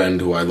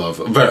girlfriend who I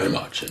love very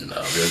much, and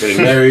we're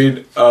getting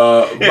married.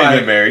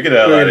 Get married. Get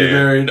out of here.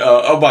 Married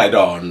by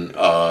dawn.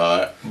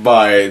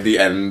 By the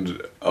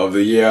end of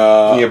the year.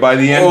 Yeah, by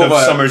the end of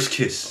summer's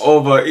kiss.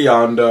 Over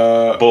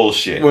yonder.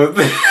 Bullshit.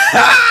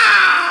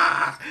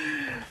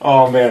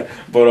 Oh man,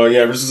 but yeah,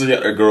 ever since I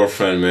got a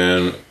girlfriend,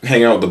 man,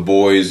 hanging out with the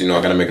boys, I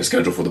gotta make a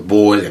schedule for the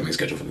boys, I gotta make a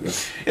schedule for the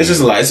girls. It's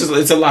just a lot.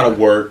 It's a lot of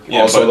work.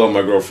 Yeah, also, I love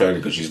my girlfriend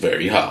because she's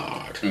very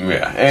hard.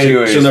 Yeah.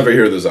 Anyways, she'll never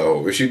hear this. I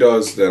hope. If she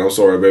does, then I'm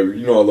sorry,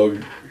 baby. I love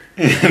you.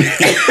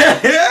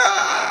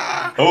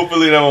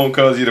 Hopefully, that won't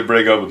cause you to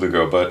break up with the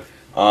girl, but.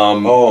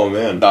 Oh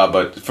man. Nah,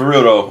 but for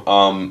real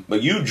though,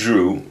 but you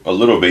drew a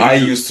little bit. I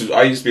used to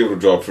be able to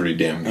draw pretty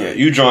damn good. Yeah,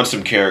 you drawn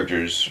some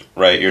characters,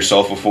 right,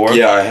 yourself before?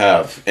 Yeah, I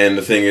have. And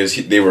the thing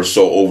is, they were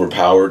so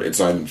overpowered,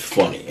 it's not even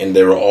funny. And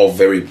they were all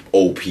very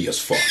OP as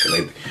fuck.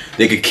 And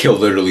they could kill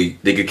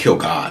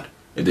God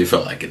if they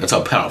felt like it. That's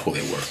how powerful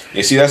they were.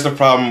 You see, that's the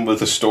problem with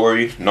the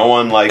story. No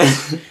one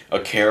likes a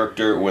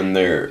character when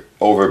they're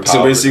overpowered.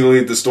 So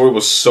basically, the story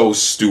was so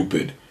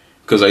stupid.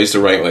 Because I used to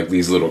write like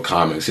these little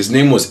comics. His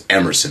name was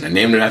Emerson. I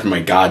named it after my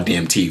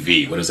goddamn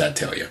TV. What does that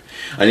tell you?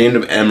 I named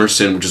him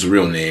Emerson, which is a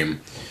real name.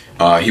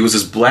 He was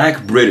this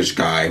black British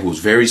guy who was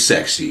very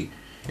sexy,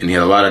 and he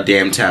had a lot of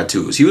damn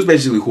tattoos. He was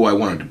basically who I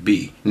wanted to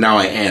be. Now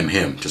I am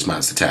him, just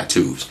minus the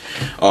tattoos.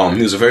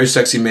 He was a very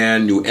sexy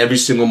man, knew every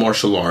single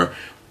martial art,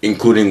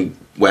 including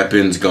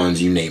weapons,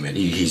 guns, you name it.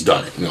 He's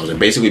done it. It was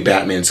basically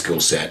Batman's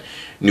skill set.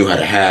 Knew how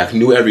to hack,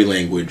 knew every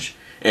language,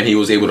 and he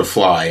was able to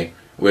fly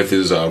with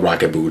his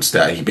rocket boots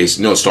that he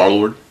basically,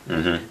 Star-Lord.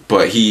 Mm-hmm.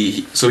 But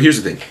so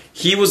here's the thing.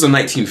 He was a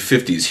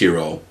 1950s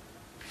hero,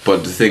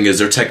 but the thing is,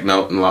 well, how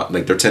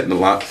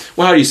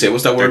do you say it?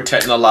 What's that word? Their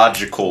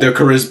technological. Their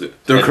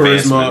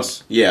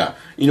charisma. Yeah.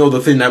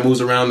 The thing that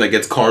moves around, that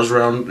gets cars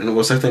around, and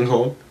what's that thing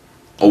called?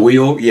 A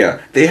wheel?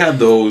 Yeah. They had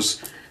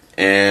those,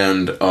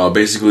 and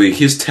basically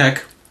his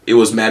tech, it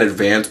was mad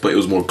advanced, but it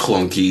was more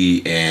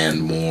clunky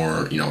and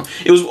more,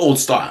 it was old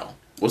style.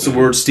 What's the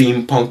word?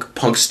 Steampunk,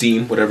 punk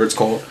steam, whatever it's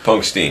called.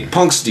 Punk steam.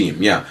 Punk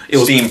steam. Yeah, it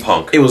was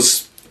steampunk.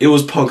 It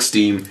was punk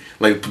steam,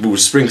 like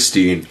Bruce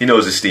Springsteen. He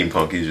knows it's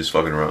steampunk. He's just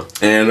fucking around.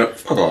 And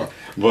fuck off.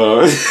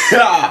 But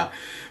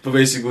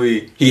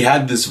basically, he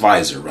had this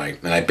visor, right?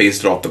 And I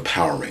based it off the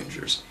Power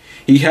Rangers.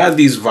 He had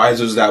these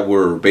visors that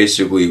were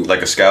basically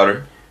like a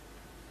scouter.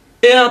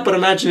 Yeah, but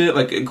imagine it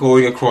like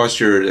going across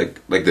your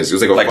like this. It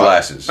was like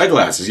glasses. Like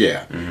glasses,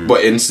 yeah. Mm-hmm.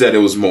 But instead, it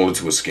was molded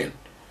to a skin.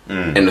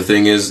 Mm. And the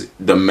thing is,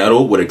 the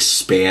metal would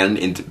expand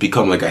into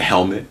become like a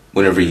helmet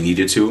whenever you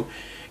needed to,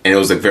 and it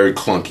was like very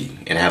clunky.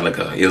 And it had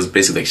it was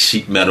basically like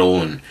sheet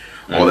metal and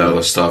all that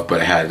other stuff, but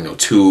it had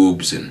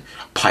tubes and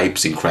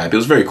pipes and crap. It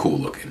was very cool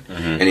looking.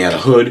 Mm-hmm. And he had a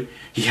hood.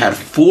 He had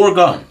 4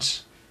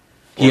 guns.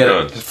 He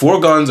had 4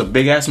 guns, a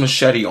big ass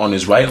machete on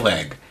his right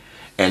leg,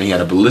 and he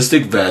had a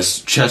ballistic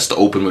vest, chest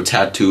open with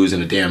tattoos,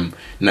 and a damn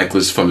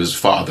necklace from his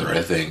father,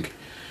 I think.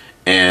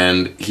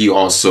 And he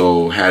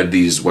also had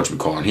these,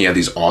 he had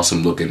these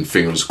awesome looking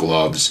fingers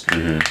gloves,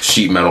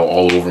 sheet metal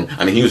all over him.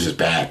 I mean, he was just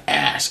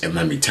badass. And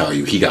let me tell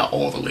you, he got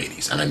all the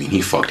ladies. And I mean,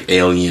 he fucked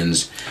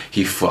aliens.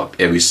 He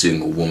fucked every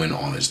single woman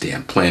on this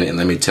damn planet. And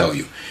let me tell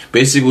you,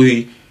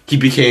 basically, he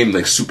became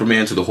like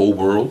Superman to the whole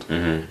world.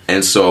 Mm-hmm.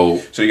 And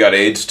so he got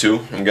AIDS too,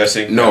 I'm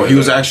guessing? No, he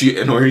was actually,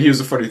 here's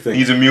the funny thing.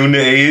 He's immune to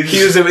AIDS?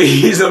 He's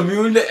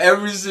immune to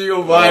every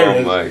single virus.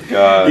 Oh my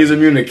God. He's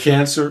immune to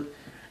cancer.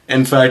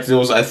 In fact, it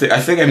was. I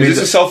think I made. Is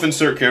this a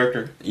self-insert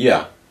character?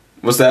 Yeah.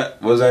 What's that?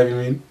 What does that even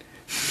mean?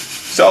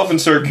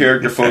 Self-insert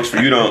character, folks.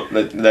 For you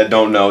that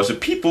don't know, it's the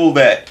people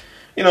that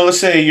Let's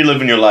say you're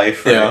living your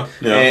life, right?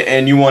 Yeah.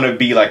 And you want to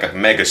be like a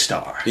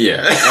megastar.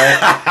 Yeah.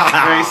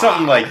 Right?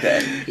 Something like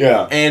that.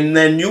 Yeah. And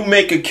then you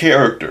make a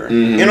character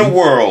in a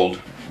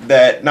world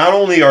that not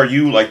only are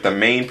you like the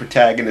main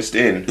protagonist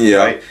in,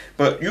 right?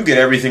 But you get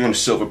everything on a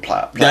silver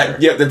platter.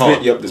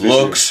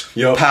 Looks,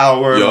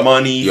 power,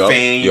 money,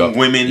 fame,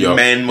 women,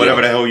 men,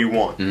 whatever the hell you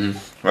want.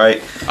 Mm-hmm.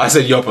 Right? I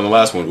said yup on the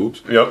last one.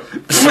 Oops. Yup.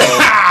 So,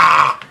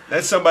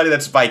 that's somebody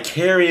that's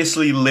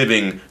vicariously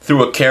living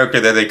through a character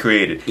that they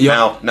created.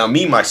 Yep. Now,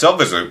 me,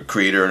 myself, as a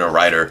creator and a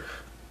writer,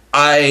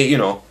 I,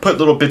 put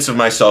little bits and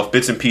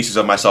pieces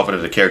of myself into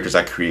the characters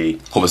I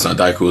create. Hope it's not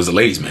Daiku as the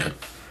ladies' man.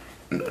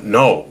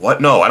 No, what?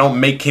 No, I don't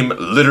make him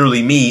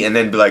literally me and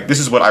then be like, this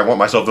is what I want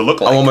myself to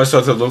look like. I want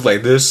myself to look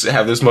like this,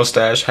 have this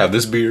mustache, have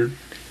this beard,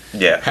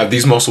 have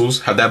these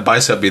muscles, have that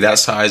bicep be that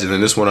size, and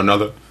then this one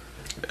another.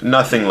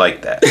 Nothing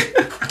like that.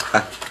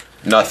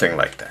 Nothing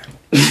like that.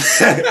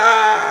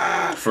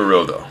 For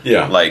real though.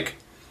 Yeah. Like,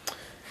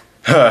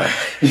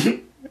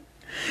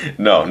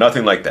 no,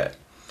 nothing like that.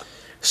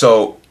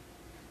 So,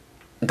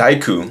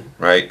 Daiku,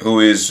 right, who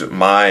is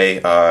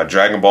my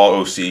Dragon Ball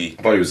OC. I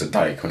thought he was a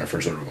dyke when I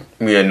first heard of him.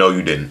 Yeah, no,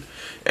 you didn't.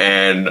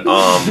 And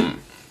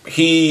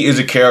he is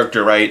a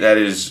character, right, that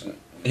is...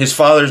 His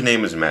father's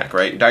name is Mac,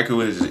 right?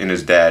 Daiku and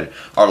his dad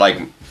are like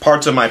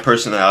parts of my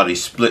personality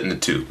split into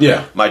two.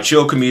 Yeah. My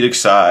chill comedic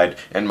side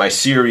and my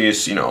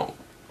serious,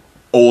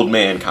 old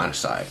man kind of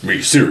side.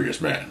 Me, serious,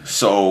 man.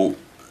 So...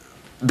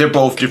 They're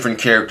both different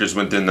characters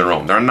within their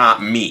own. They're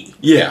not me.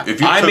 Yeah,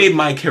 I made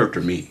my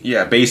character me.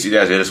 Yeah, basically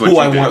that's it. That's what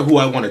who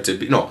I wanted to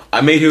be. No, I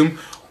made him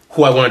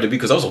who I wanted to be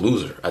because I was a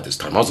loser at this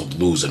time. I was a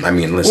loser. I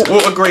mean, listen.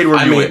 What grade were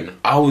you in?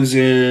 I was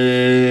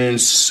in.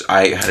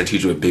 I had a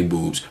teacher with big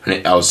boobs.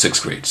 I was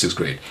sixth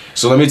grade.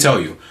 So let me tell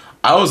you,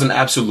 I was an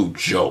absolute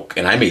joke,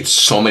 and I made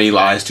so many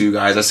lies to you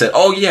guys. I said,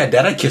 "Oh yeah,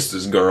 Dad, I kissed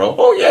this girl.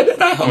 Oh yeah, Dad,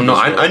 I hugged this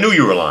girl." I knew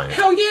you were lying.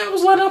 Hell yeah, I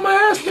was lying on my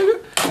ass, nigga.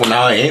 Well,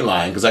 now I ain't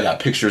lying because I got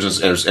pictures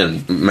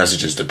and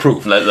messages to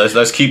prove.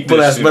 Let's keep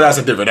this. But that's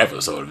a different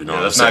episode.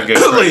 Let's not get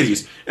crazy.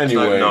 Ladies.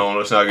 Anyway,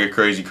 let's not get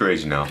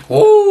crazy now.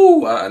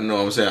 Woo! I know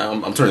what I'm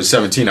saying. I'm turning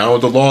 17. I don't know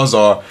what the laws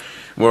are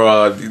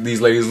where these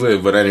ladies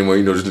live, but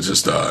anyway,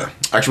 just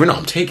actually no,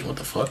 I'm taking. What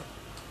the fuck?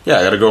 Yeah,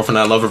 I got a girlfriend.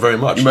 I love her very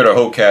much. You better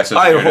hope Cass is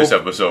in this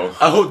episode.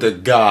 I hope to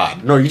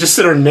God. No, you just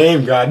said her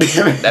name,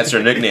 goddammit. That's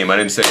her nickname. I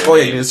didn't say her name.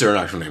 Yeah, you didn't say her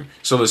actual name.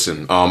 So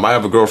listen, I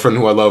have a girlfriend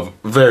who I love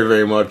very,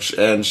 very much,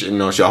 and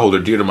I hold her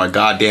dear to my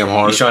goddamn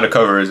heart. He's trying to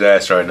cover his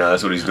ass right now.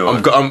 That's what he's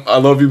doing. I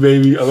love you,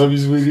 baby. I love you,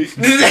 sweetie.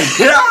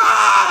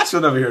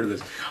 She'll never hear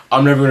this.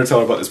 I'm never going to tell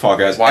her about this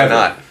podcast. Why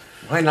not?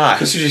 Why not?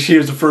 Because she just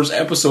hears the first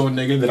episode,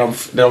 nigga, that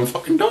I'm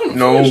fucking done.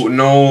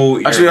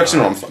 No. Actually,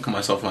 no, I'm fucking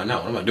myself right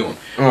now. What am I doing?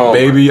 Oh,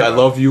 baby, I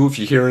love you. If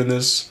you're hearing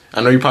this, I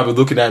know you're probably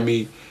looking at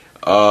me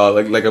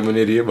like I'm an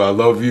idiot, but I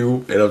love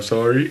you, and I'm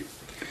sorry.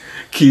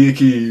 Key,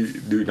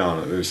 dude,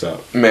 no,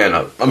 stop. Man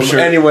up. I'm sure.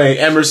 Anyway,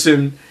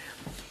 Emerson,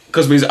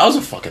 because I was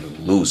a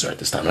fucking loser at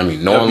this time. I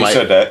mean, no one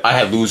said that. I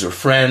had loser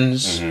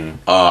friends.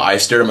 Mm-hmm. I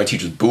stared at my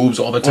teacher's boobs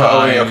all the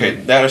time. Well, okay,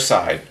 that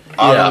aside.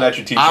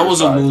 I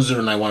was a loser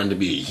and I wanted to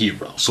be a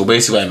hero. So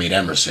basically I made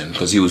Emerson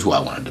because he was who I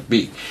wanted to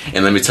be.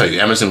 And let me tell you,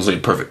 Emerson was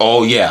like perfect.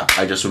 Oh yeah,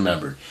 I just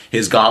remembered.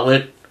 His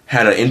gauntlet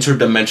had an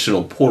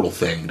interdimensional portal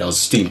thing that was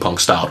steampunk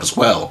styled as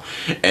well.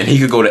 And he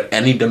could go to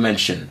any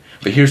dimension.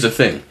 But here's the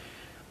thing.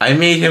 I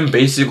made him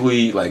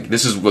basically, like,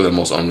 this is one of the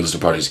most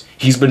unrealistic parties.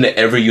 He's been to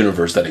every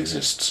universe that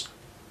exists.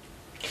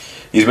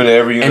 He's been to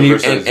every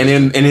universe and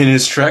in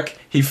his trek,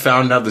 he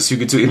found out the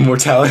secret to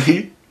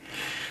immortality.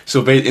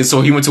 So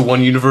he went to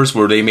one universe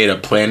where they made a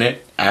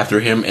planet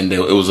after him, and it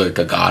was like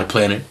a god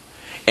planet.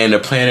 And the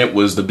planet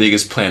was the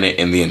biggest planet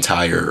in the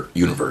entire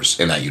universe,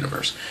 in that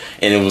universe.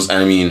 And it was,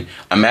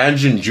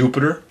 imagine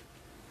Jupiter.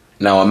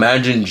 Now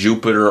imagine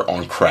Jupiter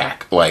on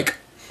crack, like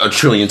a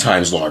trillion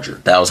times larger.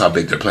 That was how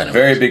big their planet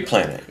was. Very big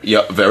planet.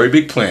 Yeah, very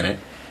big planet.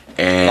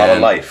 And a lot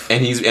of life.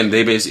 And he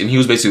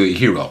was basically a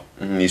hero.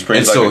 He's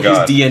pretty like a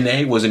god. His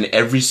DNA was in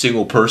every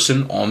single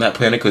person on that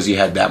planet because he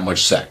had that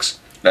much sex.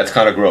 That's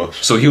kind of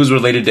gross. So he was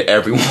related to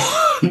everyone.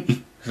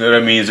 So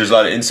that means there's a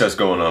lot of incest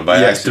going on.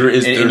 Yes, there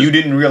is. And you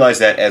didn't realize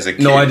that as a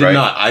kid, No, I did right?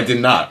 not. I did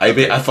not.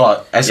 I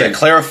thought... I said,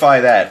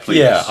 clarify that, please.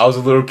 Yeah, I was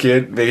a little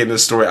kid making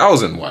this story. I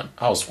was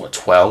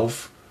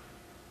 12?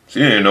 So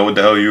you didn't know what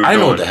the hell you were doing. I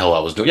didn't know what the hell I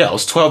was doing. Yeah, I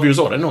was 12 years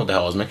old. I didn't know what the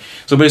hell I was making.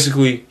 So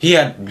basically, he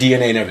had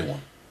DNA in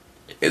everyone.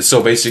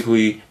 So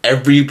basically,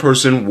 every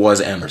person was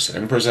Emerson.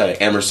 Every person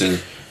had Emerson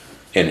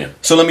in him.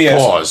 So let me ask.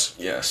 Pause.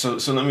 Yeah. So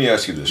let me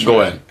ask you this. Go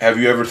ahead. Have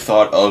you ever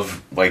thought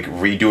of like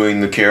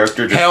redoing the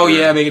character? Hell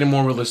yeah, making it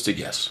more realistic.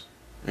 Yes.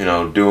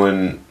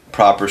 Doing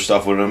proper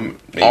stuff with him.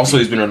 Maybe. Also,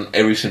 he's been on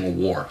every single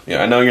war.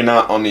 Yeah, I know you're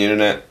not on the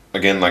internet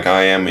again, like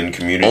I am in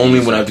communities. Only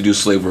when I have to do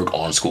slave work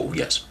on school.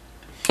 Yes.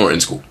 Or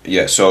in school.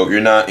 Yeah. So you're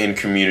not in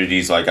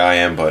communities like I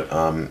am, but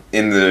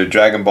in the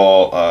Dragon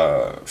Ball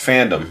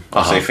fandom,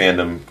 I say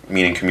fandom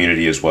meaning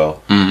community as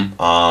well.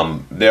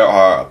 Mm-hmm. There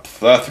are a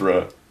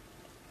plethora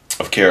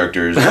of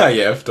characters.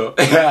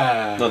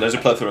 No, there's a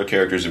plethora of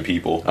characters and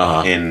people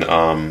in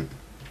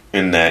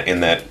that.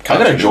 I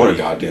gotta join a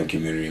goddamn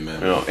community,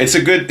 man. It's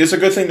a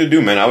good thing to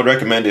do, man. I would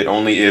recommend it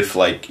only if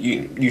like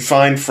you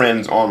find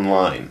friends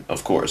online,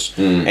 of course,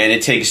 and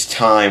it takes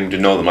time to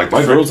know them. Like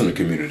my girl's in the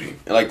community.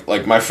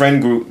 Like my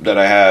friend group that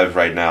I have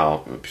right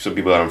now, some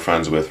people that I'm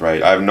friends with,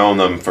 right? I've known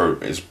them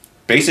for it's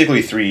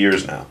basically 3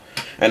 years now.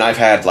 And I've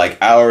had like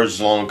hours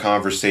long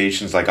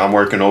conversations. Like I'm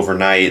working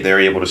overnight, they're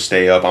able to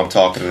stay up. I'm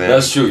talking to them.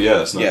 That's true. Yeah,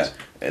 that's nice.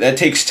 Yeah, that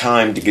takes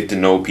time to get to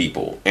know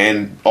people,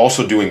 and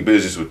also doing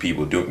business with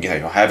people,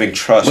 having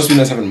trust. Must be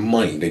nice having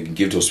money they can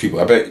give to those people.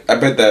 I bet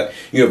that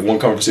you have one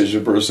conversation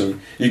with a person,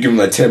 you give them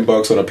like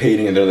 $10 on a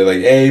painting, and they're like,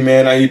 "Hey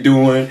man, how you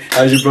doing?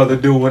 How's your brother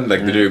doing?"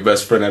 Like they're your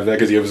best friend after that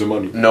because you have some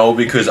money. No,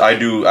 because I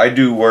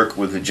do work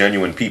with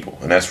genuine people,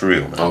 and that's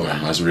real, man. Okay,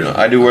 that's real.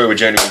 I do work with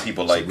genuine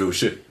people, like real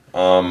shit.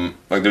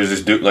 Like there's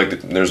this dude, like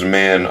there's a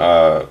man.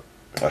 A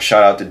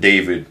shout out to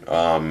David.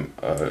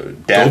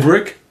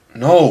 Dobrik?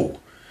 No.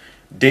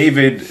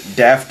 David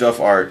Daft Duff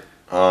Art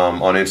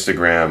on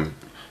Instagram,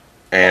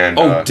 and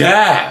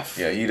Daft.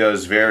 Yeah, he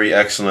does very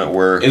excellent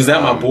work. Is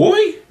that my boy?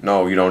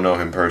 No, you don't know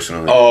him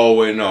personally. Oh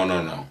wait, no.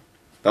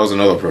 That was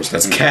another person.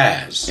 That's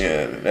Kaz.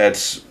 Yeah,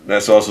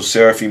 that's also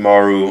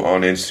Serafimaru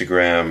on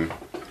Instagram.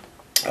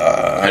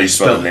 How do you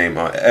spell the name?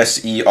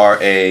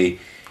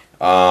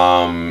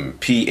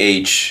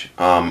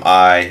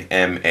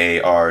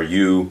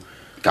 SERAPHIMARU.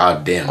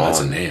 God damn, that's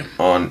a name.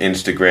 On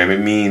Instagram.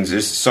 It means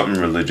there's something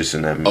religious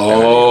in that.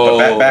 Oh.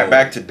 But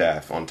back to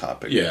Daft on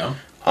topic. Yeah.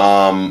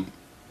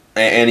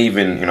 And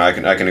even, I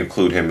can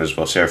include him as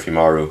well,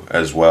 Serafimaru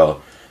as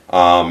well.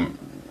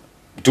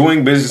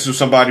 Doing business with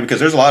somebody, because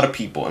there's a lot of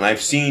people, and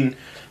I've seen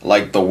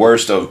like the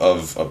worst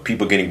of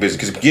people getting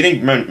business. Because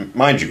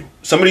mind you,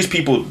 some of these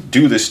people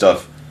do this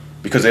stuff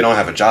because they don't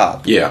have a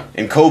job. Yeah.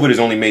 And COVID has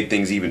only made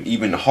things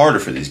even harder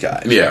for these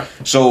guys. Yeah.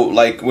 So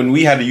like when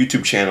we had a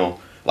YouTube channel,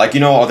 like,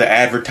 all the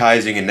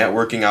advertising and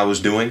networking I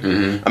was doing,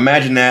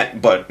 imagine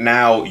that, but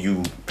now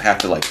you have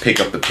to, like, pick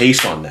up the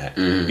pace on that,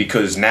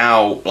 because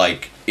now,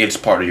 like, it's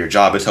part of your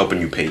job, it's helping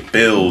you pay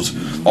bills,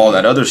 all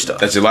that other stuff.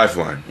 That's your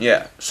lifeline.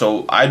 Yeah,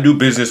 so I do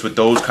business with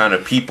those kind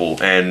of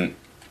people, and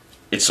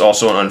it's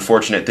also an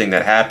unfortunate thing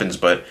that happens,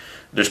 but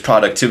there's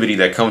productivity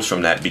that comes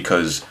from that,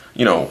 because,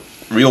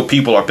 real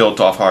people are built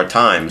off hard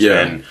times,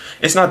 and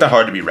it's not that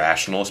hard to be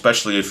rational,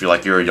 especially if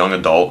you're a young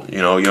adult.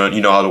 You know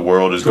how the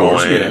world is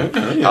going,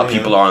 how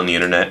people are on the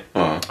internet.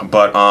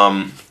 But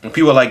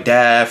people like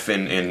Daph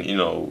and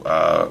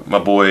my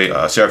boy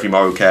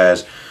Serafimaru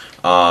Kaz,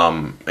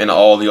 and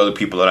all the other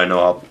people that I know,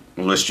 I'll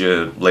list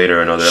you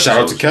later in other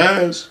episodes. Shout out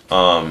to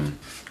Kaz.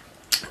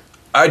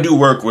 I do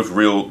work with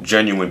real,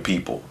 genuine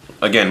people.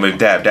 Again, with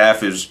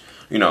Daph is,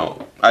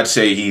 I'd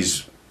say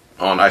he's.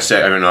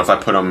 If I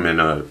put him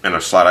in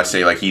a slot, I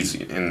say like he's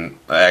in an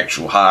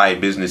actual high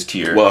business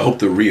tier. Well, I hope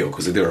they're real,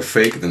 because if they were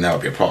fake, then that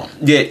would be a problem.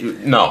 Yeah,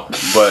 no,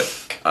 but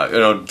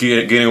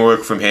getting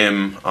work from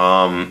him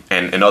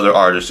and other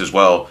artists as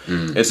well.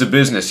 It's a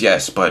business,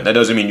 yes, but that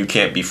doesn't mean you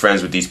can't be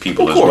friends with these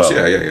people as well.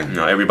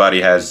 Yeah. Everybody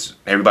got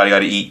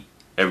to eat.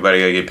 Everybody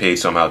got to get paid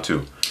somehow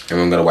too.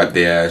 Everyone got to wipe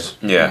their ass.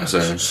 Yeah.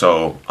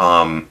 So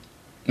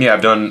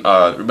I've done.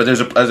 But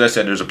as I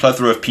said, there's a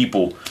plethora of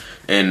people.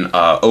 And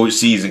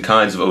OCs and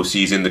kinds of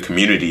OCs in the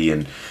community,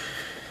 and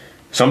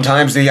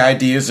sometimes the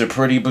ideas are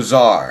pretty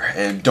bizarre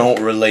and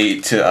don't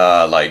relate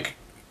to like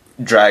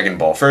Dragon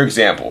Ball. For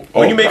example,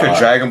 when you make a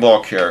Dragon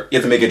Ball character, you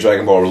have to make it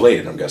Dragon Ball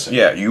related, I'm guessing.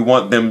 Yeah, you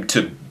want them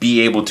to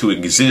be able to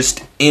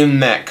exist in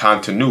that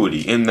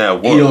continuity, in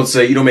that world.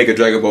 You don't make a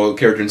Dragon Ball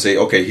character and say,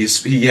 okay,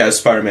 he has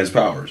Spider-Man's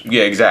powers.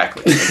 Yeah,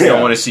 exactly. You don't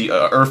want to see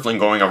an Earthling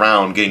going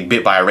around getting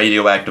bit by a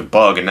radioactive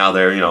bug, and now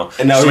they're and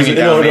now swinging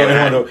down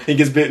no. He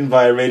gets bitten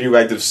by a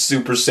radioactive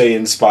Super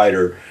Saiyan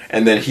spider,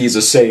 and then he's a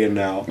Saiyan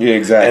now. Yeah,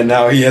 exactly. And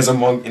now he has a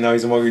monkey. Now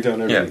he's a monkey tail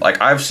and everything. Yeah,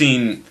 like I've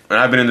seen, and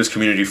I've been in this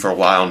community for a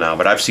while now,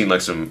 but I've seen like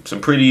some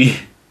pretty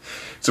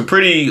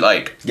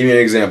like, give me an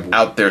example,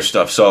 out there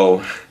stuff.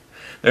 So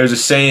there's a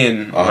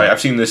saying, right? I've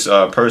seen this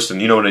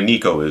person. You know what a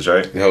Nico is,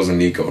 right? The hell's a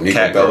Nico? Nico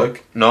cat Bellic?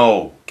 Girl.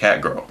 No,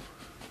 cat girl.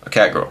 A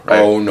cat girl, right?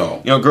 Oh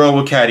no. Girl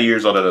with cat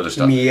ears, all that other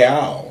stuff.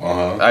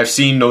 Meow. I've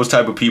seen those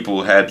type of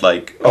people had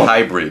like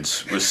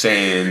hybrids with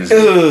sayings.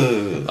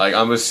 Like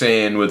I'm a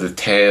Saiyan with a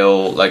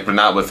tail, like, but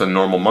not with a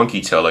normal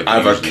monkey tail. Like I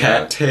have a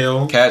cat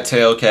tail,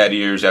 cat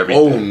ears,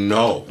 everything. Oh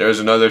no. There's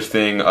another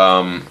thing.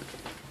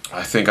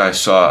 I think I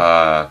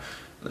saw.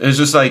 It's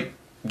just like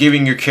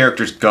giving your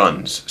characters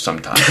guns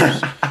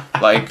sometimes.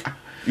 Like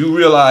you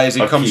realize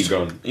it comes key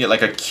gun. Yeah,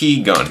 like a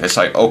key gun. It's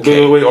like,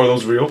 okay. Wait, are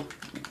those real?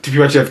 Do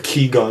people actually have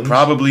key guns?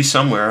 Probably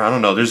somewhere. I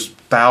don't know. There's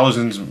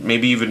thousands,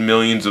 maybe even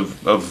millions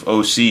of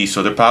OC,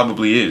 so there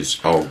probably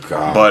is. Oh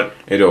god. But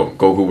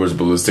Goku wears a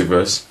ballistic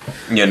vest.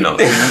 Yeah, no.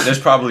 There's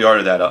probably art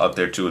of that up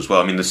there too as well.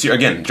 I mean,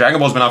 again, Dragon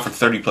Ball's been out for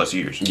 30 plus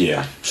years.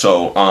 Yeah.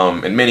 So,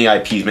 and many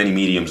IPs, many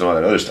mediums, and all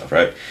that other stuff,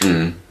 right?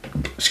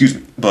 Excuse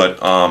me. But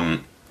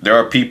there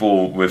are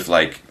people with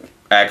like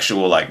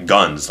actual like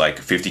guns, like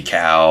 50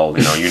 cal,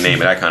 you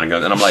name it, that kind of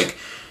gun. And I'm like,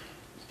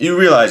 you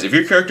realize if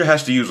your character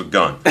has to use a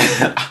gun,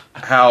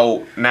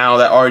 how now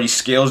that already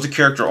scales the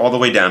character all the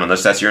way down,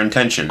 unless that's your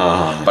intention.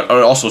 But it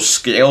also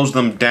scales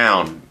them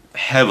down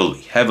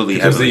heavily.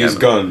 Because they use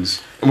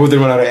guns. And what if they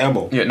run out of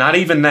ammo? Yeah, not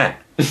even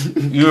that.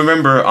 You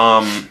remember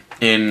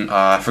in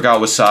I forgot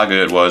what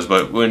saga it was,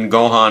 but when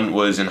Gohan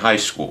was in high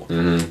school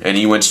and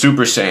he went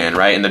Super Saiyan,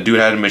 right? And the dude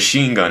had a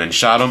machine gun and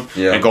shot him,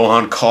 and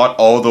Gohan caught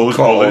all those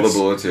bullets. All the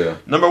bullets, yeah.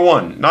 Number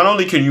one, not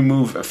only can you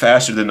move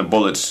faster than the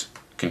bullets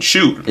can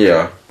shoot.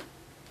 Yeah.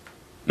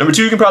 Number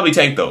two, you can probably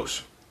tank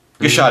those.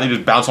 Get shot, he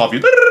just bounce off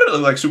you,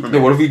 like Superman.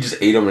 No, what if he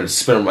just ate him and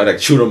spin him, like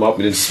shoot him up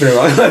and then spin him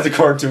out like the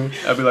cartoon?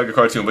 That'd be like a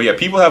cartoon. But yeah,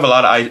 people have a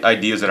lot of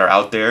ideas that are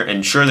out there,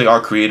 and sure they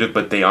are creative,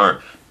 but they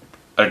aren't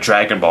a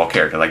Dragon Ball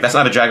character. Like that's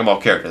not a Dragon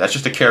Ball character. That's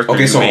just a character.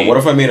 Okay, so made. What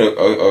if I made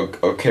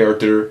a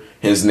character?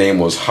 His name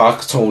was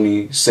Hawk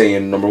Tony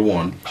Saiyan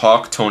 #1.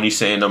 Hawk Tony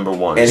Saiyan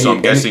 #1. And so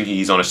I'm guessing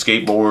he's on a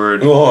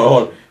skateboard.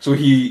 Hold on. So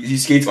he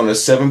skates on a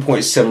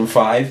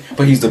 7.75,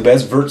 but he's the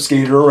best vert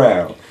skater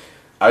around.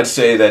 I'd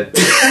say that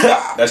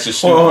that's just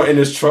stupid. Hold on, and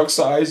his truck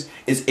size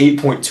is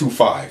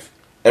 8.25.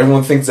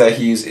 Everyone thinks that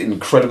he's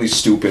incredibly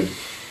stupid,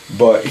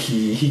 but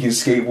he can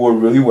skateboard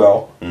really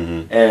well,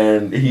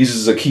 and he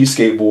uses a key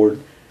skateboard,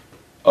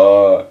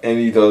 and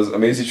he does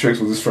amazing tricks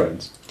with his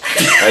friends.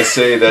 I'd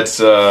say that's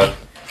no.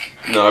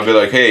 I'd be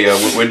like, hey,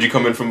 when did you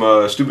come in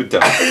from Stupid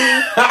Town?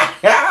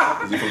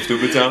 Is he from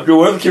Stupid Town? Yo,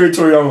 what if Kira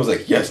Toriyama was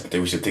like, yes, I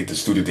think we should take the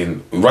student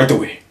in right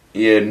away.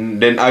 Yeah,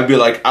 and then I'd be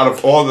like, out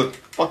of all the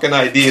fucking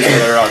ideas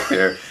that are out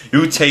there,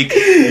 you take,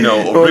 you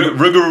know,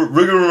 rigor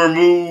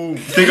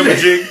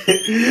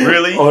thingamajig,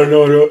 really? Oh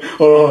no,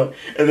 hold on.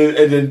 And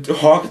then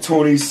Hawk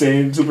Tony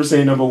Saiyan, Super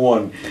Saiyan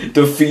 #1,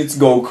 defeats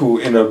Goku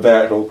in a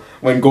battle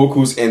when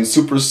Goku's in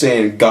Super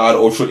Saiyan God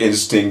Ultra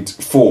Instinct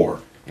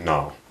 4.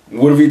 No.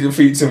 What if he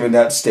defeats him in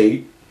that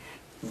state?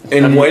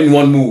 In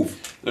one move.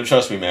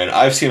 Trust me, man.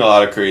 I've seen a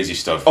lot of crazy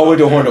stuff. Oh, wait,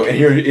 hold on. And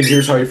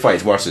here's how he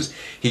fights. Watch this.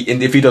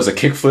 If he does a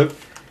kickflip,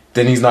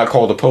 then he's not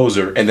called a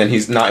poser, and then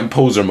he's not in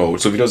poser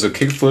mode. So if he does a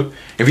kickflip,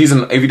 if he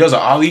does an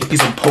ollie,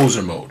 he's in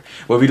poser mode.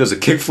 But if he does a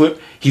kickflip,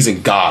 he's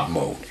in God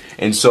mode.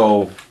 And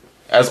so,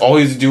 as all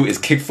he has to do is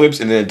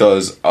kickflips, and then it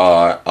does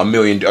a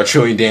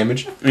trillion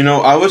damage. You know,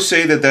 I would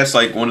say that that's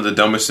like one of the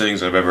dumbest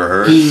things I've ever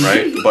heard,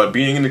 right? But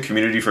being in the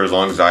community for as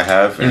long as I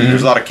have, and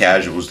there's a lot of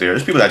casuals there.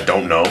 There's people that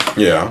don't know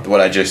what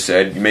I just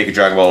said. You make a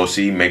Dragon Ball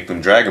OC, make them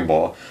Dragon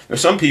Ball. There's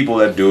some people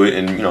that do it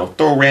and, you know,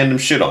 throw random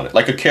shit on it.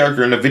 Like a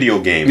character in a video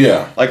game.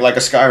 Yeah. Like a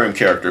Skyrim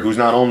character who's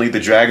not only the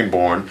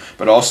Dragonborn,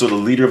 but also the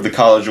leader of the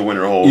College of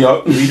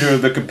Winterhold, leader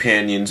of the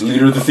Companions,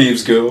 leader of the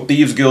Thieves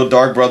Guild,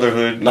 Dark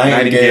Brotherhood,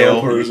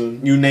 Nightingale person.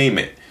 You name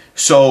it.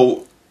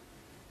 So,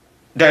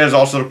 that is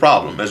also the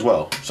problem as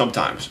well,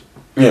 sometimes.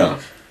 Yeah.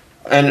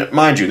 And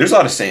mind you, there's a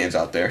lot of Saiyans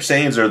out there.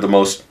 Saiyans are the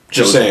most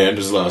Just saying,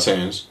 there's a lot of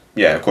Saiyans.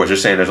 Yeah, of course,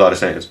 just saying there's a lot of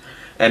Saiyans.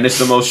 And it's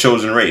the most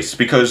chosen race.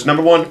 Because,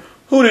 number one,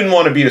 who didn't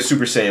want to be a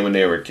Super Saiyan when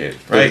they were a kid,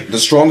 right? The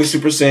strongest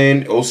Super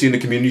Saiyan OC in the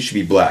community should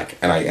be black,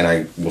 and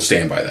I will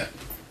stand by that.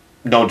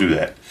 Don't do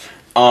that.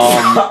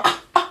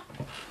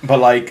 But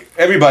like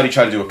everybody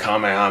tried to do a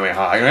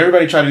Kamehameha, and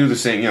everybody tried to do the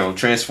same, you know,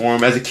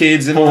 transform as a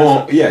kids and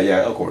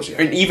yeah, of course,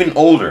 yeah. And even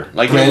older,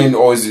 like Plan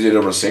always did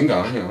a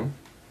Rasengan, you know.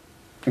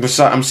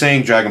 Besides, I'm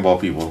saying Dragon Ball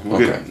people. We'll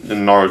get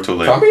Naruto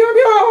later.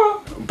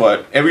 Kamehameha!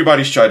 But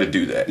everybody's tried to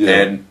do that,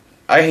 and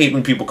I hate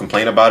when people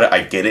complain about it.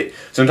 I get it.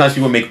 Sometimes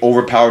people make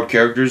overpowered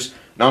characters.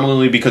 Not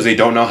only because they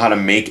don't know how to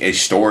make a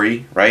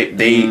story, right?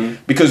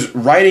 Because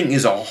writing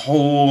is a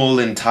whole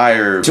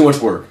entire... Too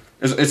much work.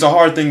 It's a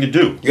hard thing to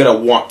do. You gotta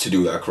want to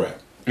do that crap.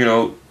 You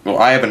know, well,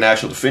 I have a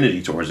natural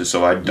affinity towards it,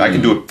 so I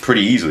can do it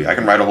pretty easily. I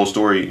can write a whole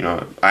story, you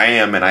know, I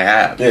am and I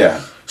have.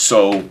 Yeah.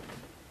 So,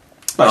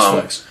 nice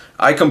flex.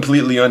 I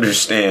completely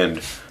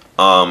understand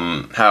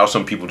how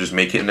some people just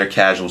make it in their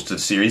casuals to the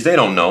series. They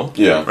don't know.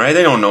 Yeah. Right?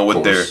 They don't know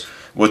what they're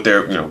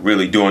you know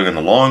really doing in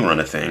the long run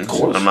of things. Of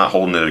course. I'm not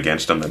holding it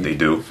against them that they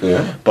do.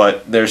 Yeah.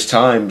 But there's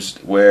times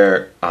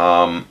where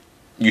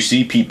you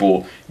see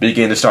people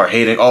begin to start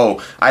hating.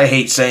 Oh, I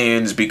hate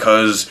Saiyans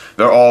because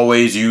they're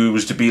always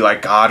used to be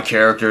like god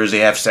characters. They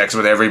have sex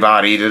with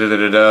everybody. Da, da, da,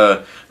 da,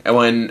 da. And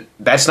when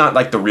that's not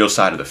like the real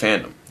side of the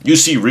fandom. You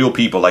see real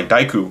people like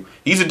Daiku.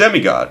 He's a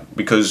demigod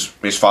because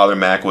his father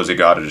Mac was a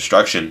god of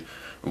destruction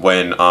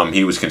when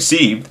he was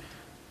conceived.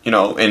 You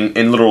know,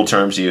 in literal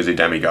terms, he is a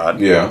demigod.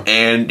 Yeah.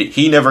 And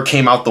he never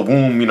came out the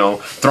womb, you know,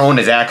 throwing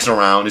his axe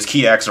around, his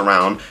key axe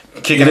around,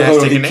 kicking ass,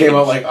 taking names. He came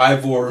out like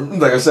Ivor,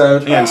 like a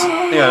savage.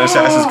 Yeah,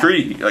 Assassin's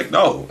Creed. Like,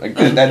 no. Like,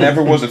 that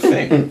never was a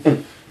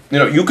thing. You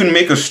know, you can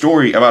make a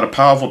story about a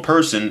powerful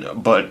person,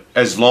 but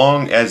as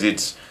long as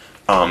it's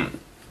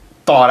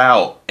thought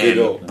out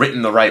and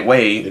written the right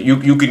way,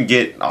 you can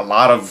get a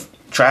lot of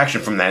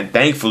traction from that.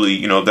 Thankfully,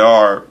 you know, there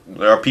are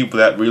people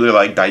that really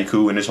like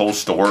Daiku and his whole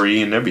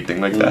story and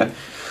everything like that.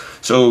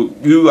 So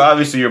you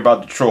obviously are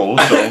about to troll.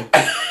 So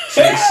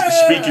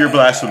speak your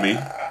blasphemy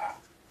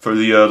for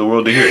the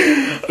world to hear.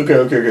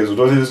 Okay. So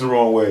don't do this the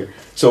wrong way.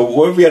 So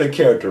what if we had a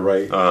character,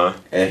 right?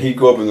 And he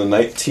grew up in the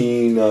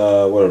 40s,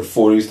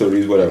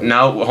 30s, whatever.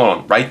 Now hold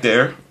on, right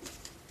there.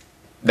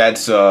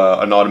 That's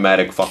an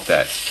automatic fuck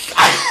that.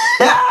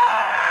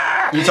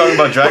 You talking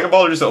about Dragon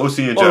Ball or just the OC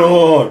in general?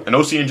 Hold on. An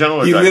OC in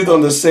general? Or he Dragon lived Ball?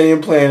 on the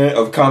same planet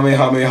of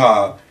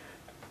Kamehameha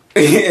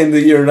in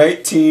the year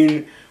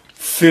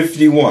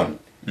 1951.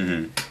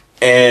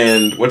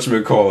 And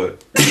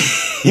whatchamacallit?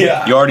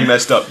 Yeah. You already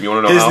messed up. You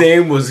want to know his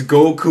name was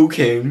Goku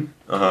King.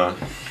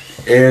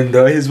 And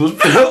his most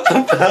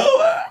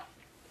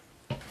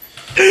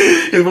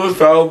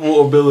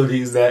powerful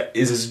ability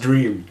is his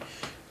dream.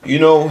 You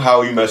know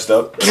how you messed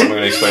up? I'm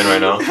going to explain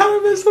right now. How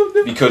I is so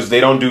different? Because they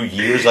don't do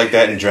years like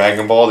that in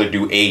Dragon Ball. They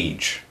do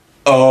age.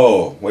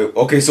 Oh, wait.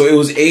 Okay, so it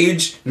was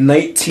age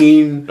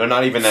 19. They're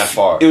not even that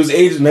far. It was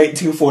age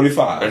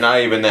 1945. They're not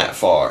even that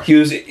far. He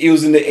was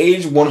in the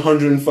age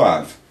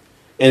 105,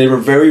 and they were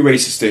very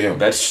racist to him.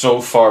 That's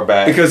so far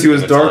back because he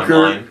was in the darker.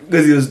 timeline.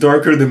 Because he was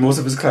darker than most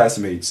of his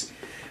classmates.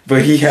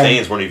 But he had.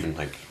 Saiyans weren't even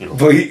like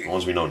the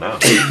ones we know now.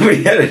 But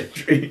he had a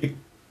dream.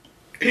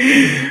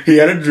 He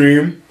had a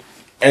dream,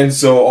 and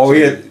so all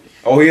he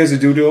has to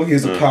do though, he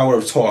has the power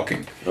of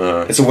talking.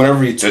 And so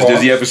whenever he talks,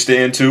 does he have a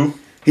stand too?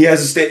 He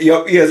has a stand.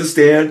 Yep, he has a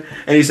stand,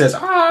 and he says,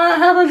 "I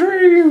have a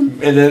dream,"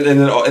 and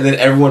then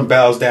everyone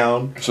bows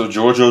down. So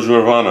Giorgio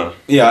Giovanna.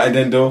 Yeah, and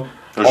then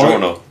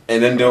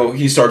though,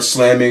 he starts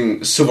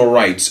slamming civil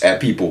rights at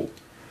people,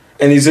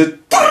 and he said,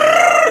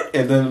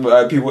 and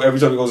then people every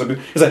time he goes up,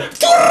 he's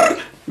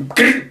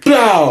like,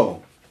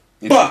 "Blow,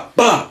 ba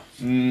ba."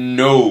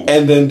 No.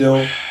 And then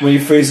though, when he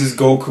faces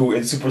Goku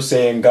in Super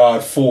Saiyan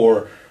God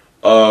 4,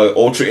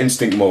 Ultra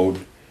Instinct mode,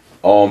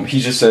 he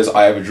just says,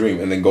 "I have a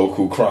dream," and then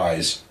Goku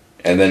cries.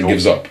 And then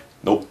gives up.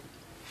 Nope.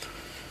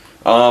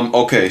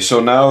 Okay,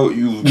 so now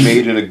you've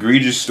made an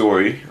egregious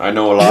story. I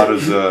know a lot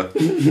of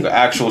the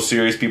actual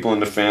serious people in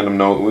the fandom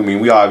know. I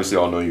mean, we obviously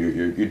all know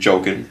you're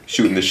joking,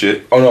 shooting the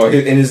shit. Oh no,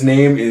 and his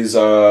name is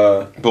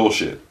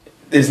bullshit.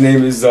 His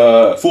name is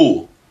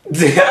fool.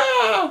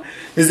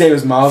 His name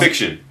is Miles.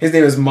 Fiction. His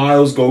name is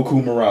Miles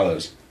Goku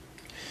Morales.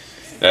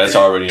 That's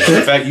already.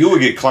 In fact, you would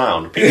get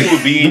clowned.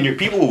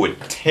 People would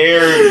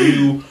tear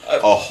you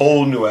a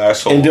whole new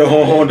asshole. And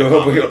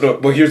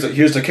but here's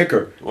the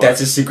kicker. What? That's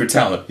his secret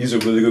talent. He's a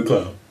really good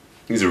clown.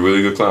 He's a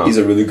really good clown.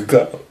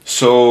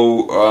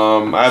 So,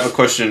 I have a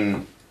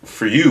question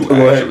for you.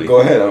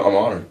 Go ahead. I'm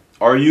honored.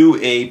 Are you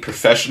a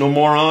professional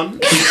moron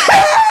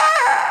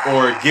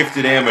or a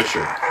gifted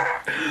amateur?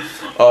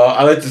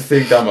 I like to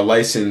think that I'm a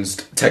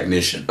licensed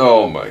technician.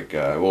 Oh my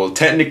god. Well,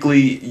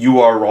 technically,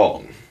 you are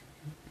wrong.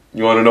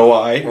 You want to know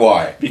why?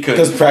 Why?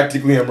 Because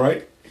practically I'm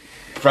right?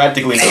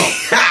 Practically no.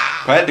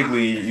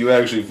 Practically you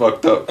actually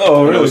fucked up.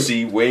 Oh, really?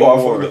 See way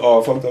more.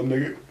 I fucked up,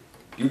 nigga.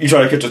 You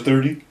trying to catch a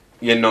 30?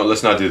 Yeah, no,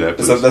 let's not do that.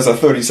 That's a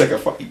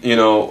 30-second fight. You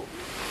know,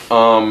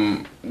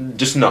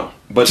 just no.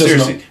 But just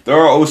seriously, no. There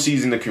are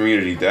OCs in the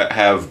community that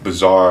have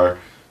bizarre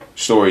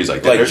stories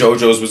like that. Like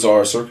JoJo's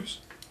Bizarre Circus?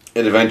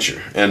 An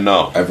adventure. And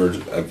no.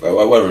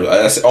 Whatever.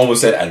 I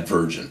almost said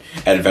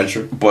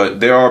adventure.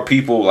 But there are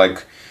people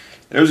like,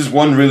 there's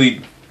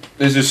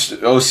this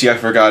OC, I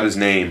forgot his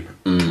name,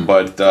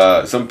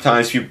 but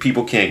sometimes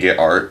people can't get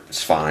art.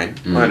 It's fine.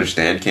 I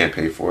understand. Can't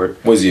pay for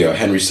it. Was he a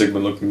Henry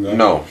Sigmund looking guy?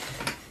 No.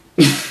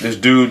 This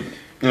dude,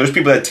 there's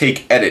people that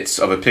take edits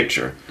of a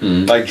picture,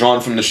 like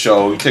drawn from the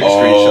show. You take a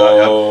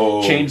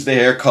screenshot, change the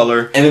hair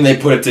color, and then they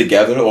put it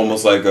together,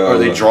 almost like or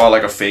they draw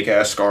like a fake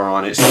ass scar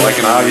on it, so I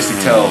can obviously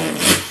tell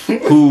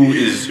who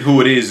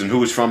it is and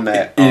who is from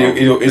that.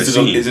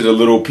 Is it a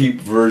little peep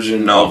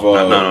version of no,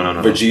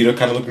 Vegeta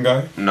kind of looking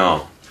guy?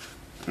 No,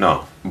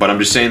 but I'm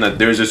just saying that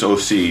there's this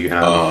OC, and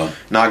I'm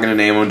not gonna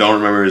name him. Don't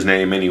remember his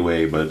name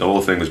anyway. But the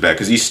whole thing was bad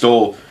because he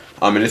stole.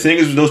 And the thing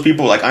is, with those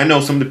people, like I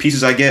know some of the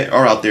pieces I get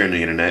are out there in the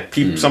internet.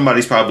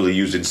 Somebody's probably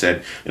used it and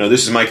said,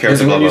 this is my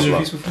character. Blah blah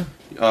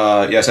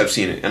blah. Yes, I've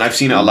seen it, and I've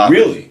seen it a lot.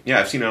 Really? Yeah,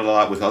 I've seen it a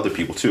lot with other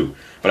people too.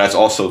 But that's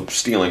also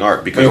stealing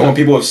art because when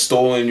people have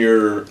stolen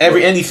your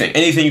anything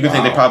you can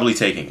think, they're probably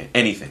taking it.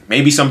 Anything.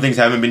 Maybe some things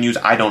haven't been used.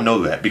 I don't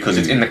know that because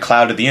it's in the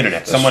cloud of the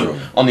internet. That's Someone true.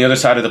 On the other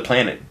side of the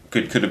planet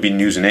could have been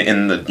using it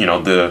in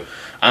the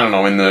I don't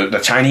know, in the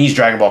Chinese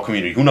Dragon Ball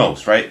community. Who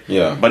knows, right?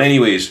 Yeah. But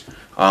anyways,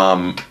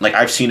 like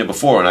I've seen it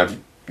before,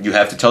 and you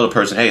have to tell the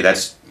person, hey,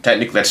 that's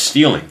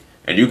stealing.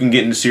 And you can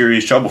get into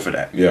serious trouble for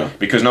that. Yeah.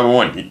 Because number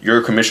one, you're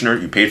a commissioner,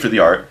 you paid for the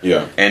art.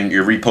 Yeah. And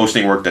you're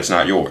reposting work that's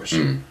not yours.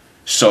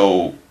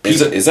 So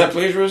is that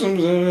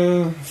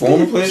plagiarism?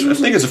 Form of plagiarism? I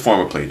think it's a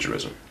form of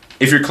plagiarism.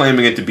 If you're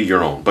claiming it to be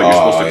your own, but you're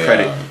supposed to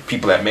credit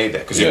people that made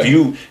that. Because if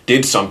you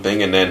did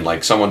something and then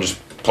like someone just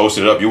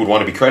posted it up, you would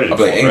want to be credited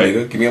for it, hey, right?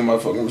 Nigga, give me my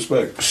fucking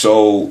respect.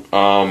 So,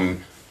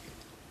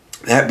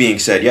 that being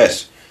said,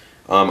 yes,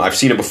 I've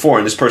seen it before,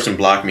 and this person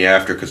blocked me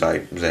after because I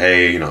was like,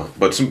 hey,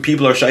 but some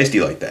people are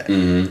shiesty like that.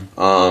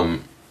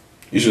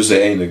 You should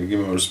say, hey, nigga, give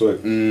me my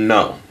respect.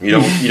 No, you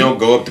don't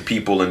go up to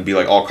people and be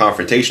like all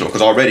confrontational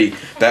because already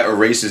that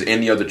erases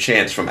any other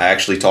chance from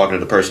actually talking to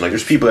the person. Like,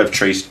 there's people that have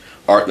traced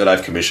art that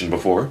I've commissioned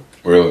before.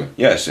 Really?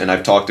 Yes, and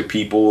I've talked to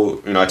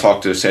people. I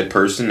talked to said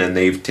person, and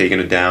they've taken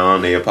it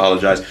down. They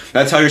apologize.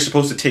 That's how you're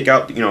supposed to take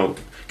out.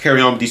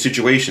 Carry on with these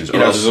situations. You're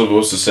not just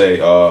supposed to say,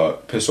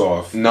 piss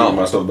off. No, give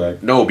my stuff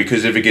back. No,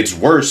 because if it gets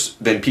worse,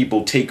 then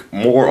people take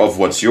more of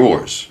what's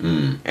yours,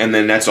 and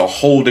then that's a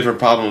whole different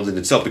problem within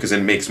itself because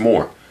it makes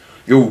more.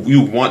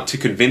 You want to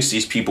convince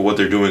these people what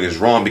they're doing is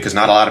wrong because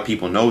not a lot of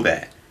people know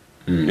that.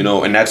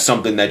 And that's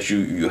something that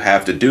you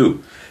have to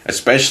do,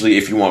 especially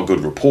if you want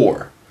good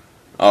rapport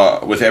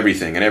with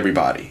everything and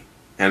everybody.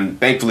 And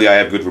thankfully, I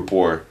have good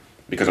rapport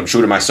because I'm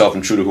true to myself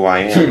and true to who I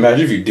am.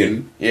 Imagine if you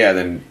didn't. Yeah,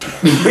 then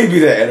you'd be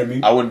the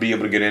enemy. I wouldn't be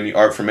able to get any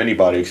art from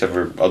anybody except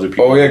for other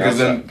people. Oh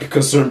yeah,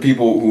 because certain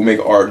people who make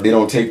art, they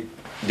don't take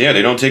Yeah,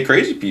 they don't take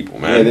crazy people,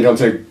 man. Yeah, they don't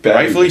take bad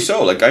Rightfully people.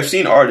 so. Like, I've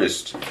seen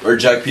artists. Or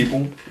jack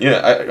people.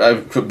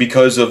 Yeah,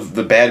 because of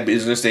the bad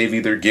business they've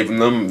either given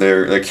them,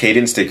 their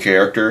cadence, their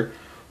character,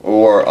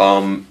 or,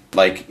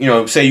 like, you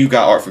know, say you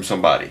got art from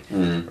somebody,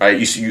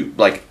 right? You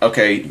like,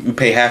 okay, you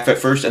pay half at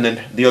first, and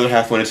then the other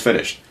half when it's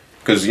finished.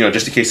 Because, you know,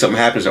 just in case something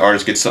happens, the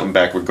artist gets something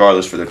back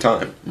regardless for their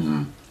time.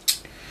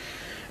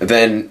 And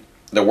then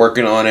they're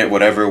working on it,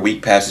 whatever, a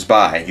week passes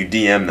by. You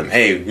DM them,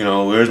 hey, you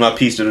know, where's my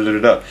piece?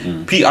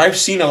 I've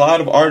seen a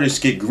lot of artists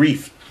get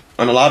grief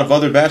on a lot of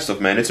other bad stuff,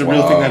 man. It's a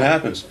real thing that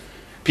happens.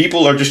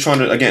 People are just trying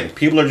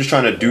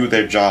to do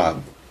their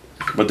job,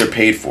 what they're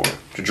paid for,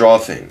 to draw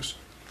things.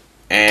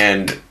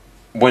 And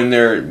when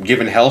they're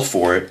given hell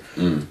for it,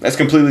 that's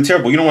completely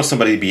terrible. You don't want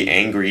somebody to be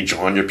angry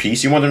drawing your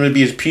piece. You want them to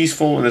be as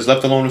peaceful and as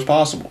left alone as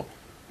possible.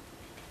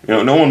 You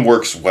know, no one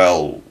works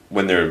well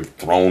when they're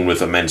thrown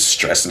with immense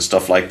stress and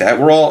stuff like that.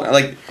 We're all,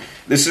 like,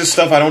 this is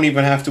stuff I don't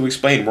even have to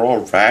explain. We're all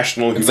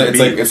rational human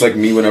beings. It's like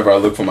me whenever I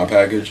look for my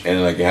package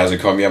and, like, it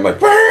hasn't come yet. I'm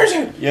like, where is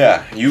it?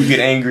 Yeah, you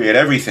get angry at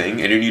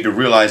everything, and you need to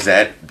realize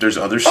that there's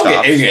other stuff. I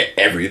get angry at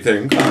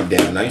everything. Calm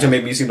down. Now you trying to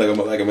make me seem like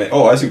a man.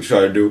 Oh, I see what you're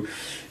trying to do.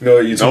 You know,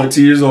 you're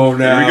 22 years old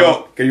now. Here we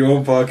go. Get your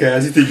own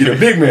podcast. You think you're the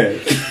big man.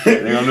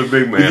 I'm the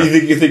big man.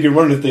 You think you're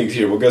running things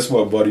here. Well, guess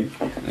what, buddy?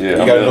 Yeah,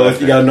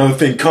 you got another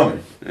thing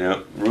coming.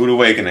 Yeah, rude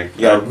awakening.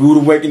 You got a rude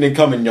awakening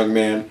coming, young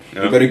man.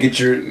 Yep. You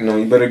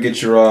better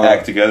get your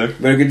act together.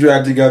 Better get your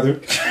act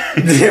together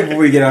before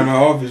we get out of my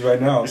office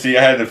right now. See,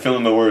 I had to fill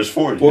in the words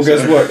for you. Well,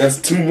 guess what? That's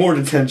 2 more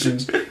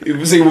detentions.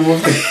 Say one more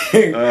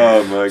thing.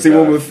 Oh my god. Say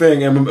one more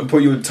thing, and I'm gonna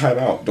put you in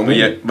timeout.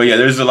 But yeah,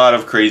 there's a lot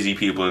of crazy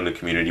people in the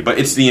community. But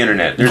it's the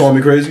internet. You call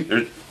me crazy?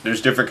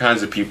 There's different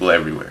kinds of people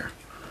everywhere,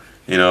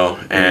 you know,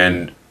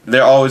 and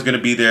they're always going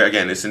to be there.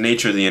 Again, it's the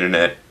nature of the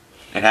internet.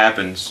 It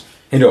happens.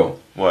 You know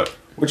what?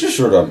 What's your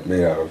shirt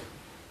made out of?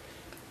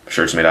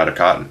 Shirt's made out of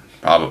cotton,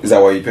 probably. Is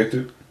that why you picked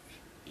it?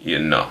 Yeah,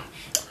 no.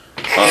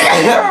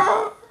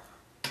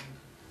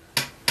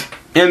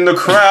 In the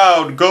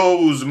crowd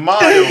goes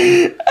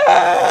Miles.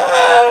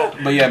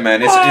 But yeah,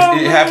 man, it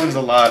happens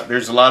a lot.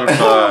 There's a lot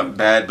of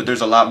bad, but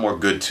there's a lot more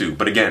good too.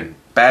 But again,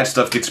 bad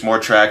stuff gets more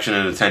traction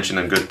and attention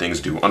than good things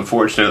do,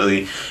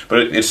 unfortunately.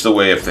 But it's the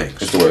way of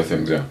things. It's the way of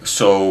things, yeah.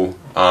 So,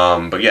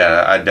 but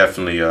yeah, I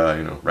definitely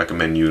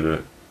recommend you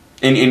to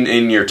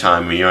in your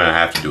time. I mean, you don't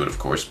have to do it, of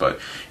course, but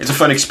it's a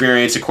fun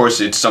experience. Of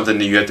course, it's something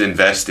that you have to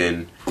invest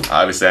in.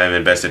 Obviously, I've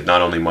invested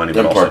not only money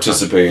but also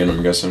participate in.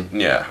 I'm guessing.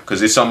 Yeah,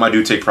 because it's something I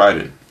do take pride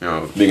in. You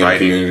know, being in a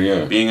community,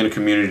 yeah. Being in a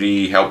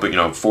community, helping,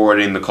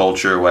 forwarding the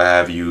culture, what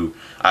have you.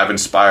 I've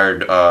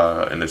inspired,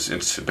 and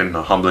it's been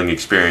a humbling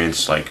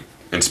experience, like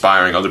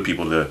inspiring other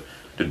people to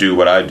do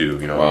what I do.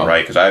 Wow.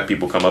 Right? Because I have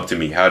people come up to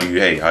me, how do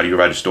you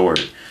write a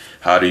story?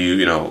 How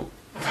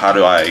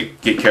do I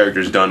get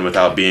characters done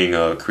without being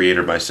a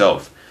creator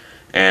myself?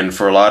 And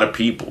for a lot of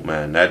people,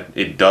 man, that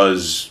it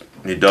does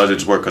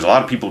its work, because a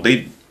lot of people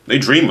they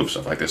dream of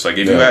stuff like this. Like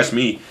if you ask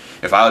me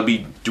if I would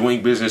be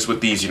doing business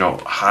with these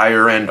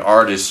higher end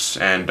artists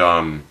and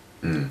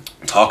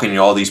talking to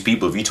all these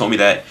people, if you told me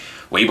that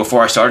way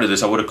before I started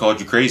this, I would have called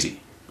you crazy.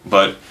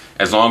 But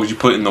as long as you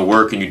put in the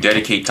work and you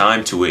dedicate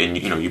time to it, and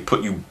you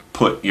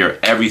put your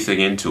everything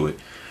into it,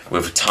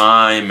 with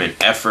time and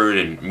effort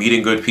and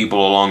meeting good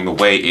people along the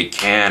way, it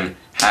can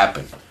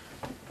happen.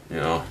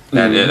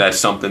 That's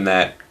something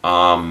that a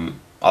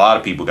lot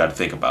of people got to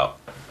think about.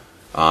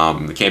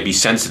 They can't be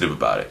sensitive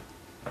about it.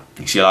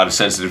 You see a lot of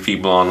sensitive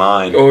people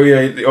online. Oh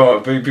yeah,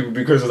 people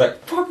because it's like,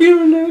 fuck you,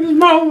 nigga, this is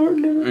my work,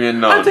 nigga. Yeah,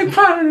 no, I take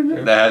pride in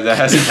it. That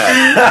hasn't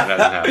happened. That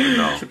hasn't happened.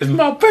 No, it's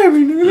my baby,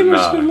 nigga. Leave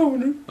me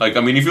alone, nigga. Like,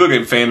 I mean, if you look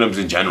at fandoms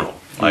in general,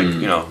 like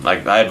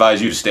like I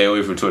advise you to stay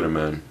away from Twitter,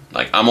 man.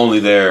 Like I'm only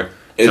there.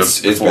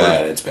 It's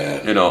bad. It's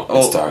bad.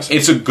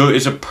 It's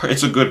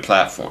a good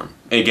platform.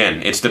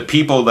 Again, it's the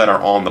people that are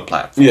on the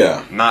platform.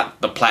 Yeah. Not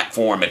the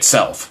platform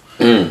itself.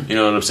 You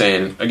know what I'm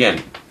saying?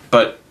 Again,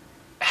 but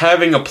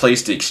having a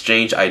place to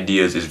exchange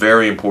ideas is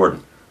very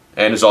important,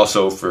 and is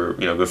also for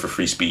good for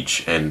free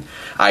speech and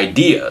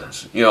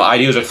ideas.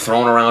 Ideas are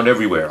thrown around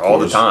everywhere all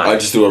the time. I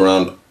just threw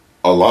around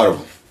a lot of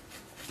them.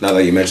 Now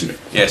that you mentioned it.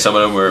 Yeah, some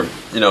of them were,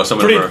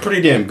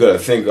 pretty damn good. I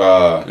think.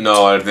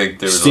 No, I think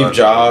there was Steve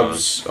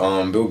Jobs,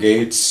 Bill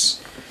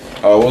Gates.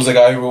 What was the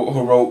guy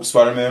who wrote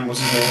Spider-Man? What's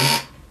his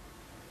name?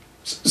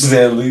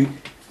 Stan Lee.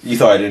 You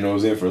thought I didn't know it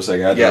was in for a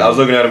second. I was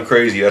looking at him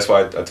crazy. That's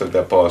why I took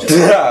that pause.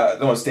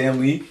 No,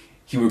 Stan Lee.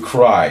 He would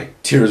cry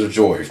tears of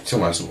joy to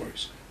my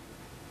stories.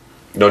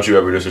 Don't you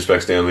ever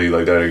disrespect Stan Lee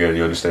like that again?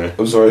 You understand?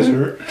 I'm sorry,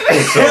 sir.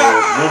 So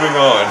moving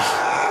on.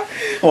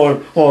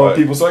 Hold on,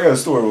 people. So I got a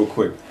story real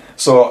quick.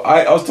 So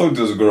I was talking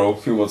to this girl a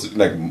few months,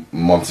 like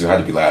months ago, it had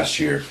to be last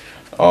year.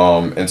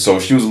 And so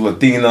she was a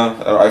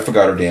Latina. I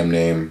forgot her damn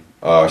name.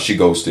 She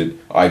ghosted.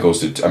 I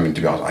ghosted. I mean,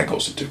 to be honest, I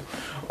ghosted too.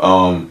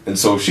 And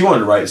so she wanted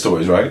to write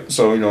stories, right?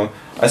 So,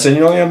 I said,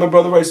 yeah, my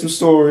brother writes some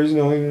stories.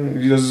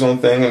 He does his own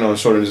thing.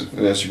 Showed him his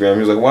Instagram. He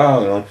was like,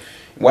 wow,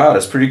 wow,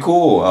 that's pretty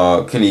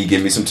cool. Can he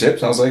give me some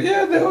tips? I was like,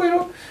 yeah,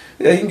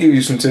 he can give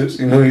you some tips.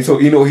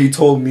 He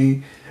told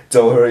me,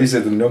 tell her, he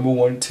said the number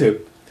one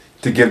tip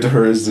to give to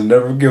her is to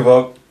never give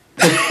up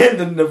and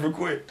to never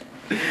quit.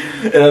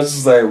 And I was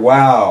just like,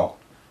 wow.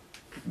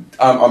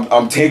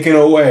 I'm taken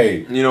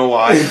away. You know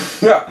why?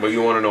 But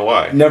you want to know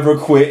why? Never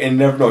quit and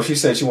never. No, she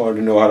said she wanted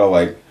to know how to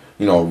like,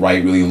 you know,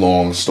 write really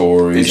long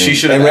stories. And she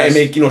should have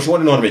make, you know, she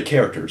wanted to know how to make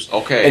characters.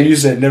 Okay. And you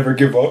said never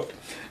give up.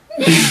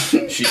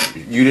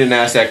 You didn't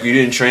ask that. You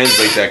didn't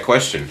translate that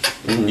question.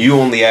 Mm-hmm. You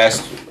only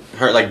asked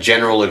her like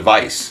general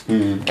advice.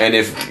 Mm-hmm. And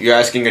if you're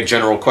asking a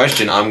general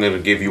question, I'm going to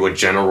give you a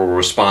general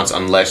response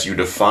unless you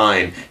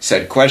define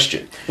said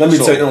question. Let me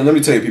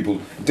tell you,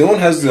 people. Dylan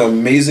has the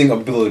amazing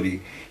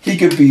ability. He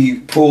could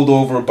be pulled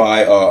over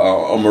by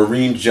a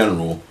Marine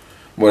general,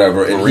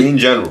 whatever.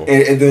 General.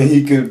 And then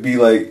he could be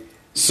like,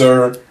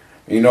 sir,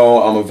 you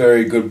know, I'm a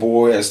very good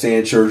boy. I stay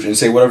in church, and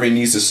say whatever he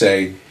needs to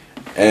say.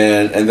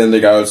 And then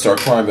the guy would start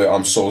crying, but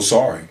I'm so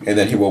sorry. And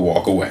then he will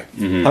walk away.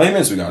 Mm-hmm. How many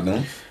minutes we got,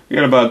 Dylan? We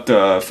got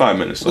about 5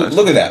 minutes left.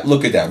 Look at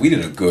that. We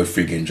did a good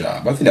freaking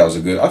job. I think that was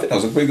a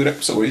pretty good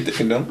episode. What are you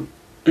thinking, Dylan?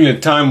 Yeah,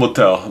 time will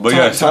tell. But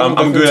yes,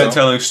 I'm good at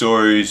telling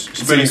stories,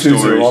 spinning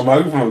stories. On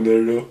microphone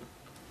there, though.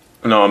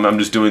 No, I'm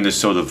just doing this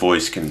so the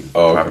voice can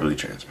properly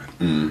transmit.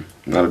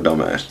 Not a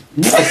dumbass.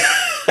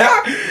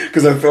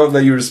 Because I felt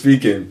that you were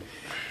speaking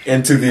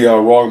into the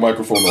wrong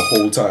microphone the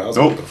whole time. I was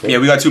yeah,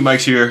 we got 2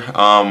 mics here.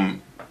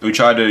 We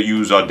tried to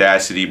use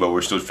Audacity, but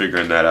we're still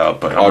figuring that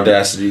out. But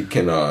Audacity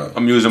can.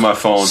 I'm using my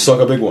phone.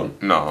 Suck a big one.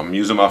 No, I'm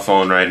using my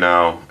phone right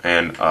now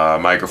and a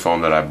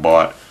microphone that I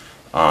bought.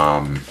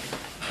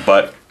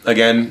 But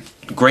again,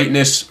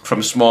 greatness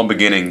from small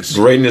beginnings.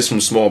 Greatness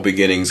from small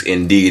beginnings,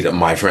 indeed,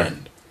 my friend.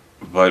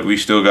 But we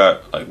still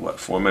got like what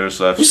 4 minutes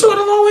left. We still got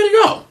a long way to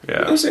go. Yeah. You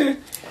know what I'm saying?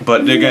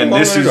 But again,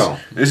 this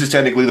is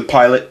technically the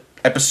pilot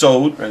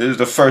episode. Right? This is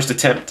the first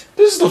attempt.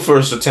 This is the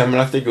first attempt,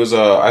 and I think it was.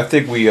 I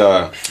think we,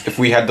 if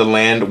we had to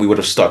land, we would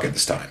have stuck it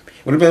this time.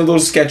 It would have been a little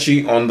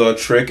sketchy on the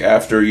trick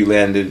after you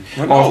landed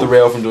off the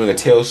rail from doing a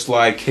tail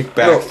slide,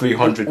 kickback,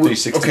 300,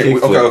 360 Okay.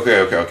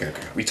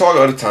 We talk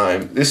all the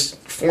time. This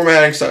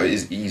formatting stuff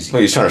is easy.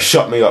 He's trying to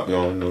shut me up,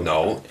 yo.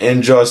 No.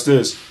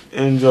 Injustice.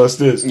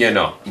 Yeah,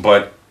 no.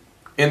 But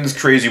in this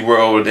crazy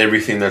world with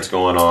everything that's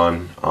going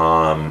on,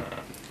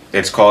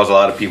 it's caused a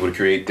lot of people to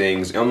create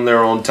things on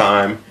their own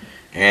time.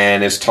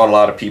 And it's taught a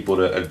lot of people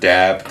to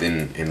adapt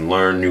and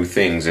learn new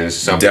things. And it's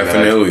something that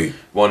I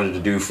wanted to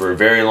do for a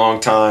very long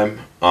time.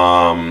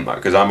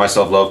 Because I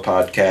myself love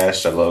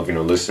podcasts. I love,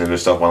 listening to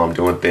stuff while I'm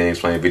doing things,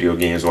 playing video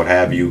games, what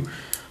have you.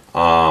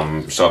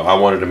 So I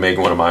wanted to make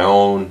one of my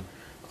own.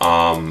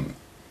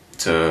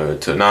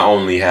 To not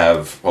only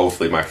have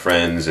hopefully my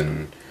friends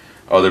and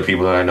other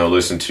people that I know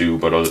listen to,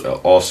 but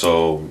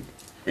also,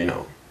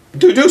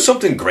 do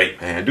something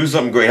great, man. Do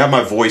something great. Have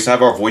my voice,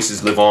 have our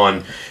voices live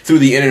on through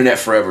the internet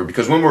forever.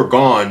 Because when we're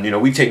gone,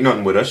 we take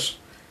nothing with us.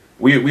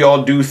 We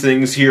all do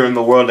things here in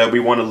the world that we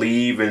want to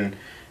leave and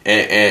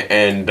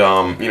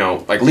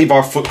like leave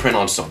our footprint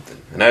on something.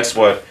 And that's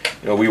what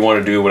we want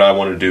to do. What I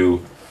want to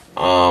do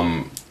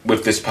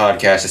with this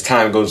podcast as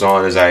time goes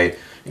on, as I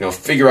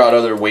figure out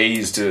other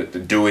ways to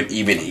do it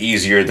even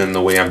easier than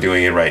the way I'm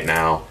doing it right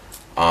now.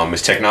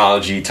 As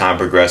technology, time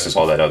progresses,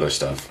 all that other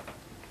stuff.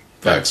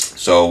 Facts.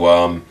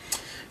 So,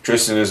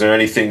 Treistyn, is there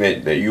anything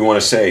that you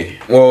want to say?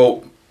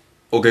 Well,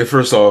 okay,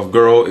 first off,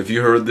 girl, if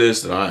you heard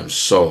this, then I am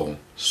so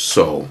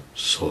sorry.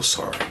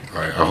 All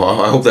right,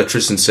 I hope that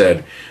Treistyn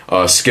said,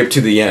 skip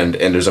to the end,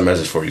 and there's a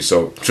message for you.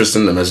 So,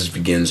 Treistyn, the message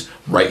begins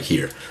right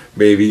here.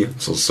 Baby,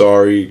 so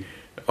sorry.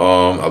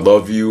 I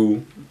love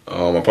you.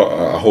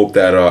 I hope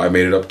that I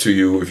made it up to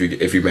you.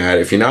 If you're mad.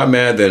 If you're not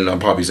mad, then I'm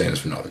probably saying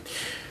this for nothing.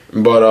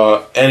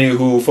 But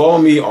anywho, follow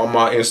me on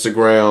my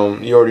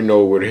Instagram. You already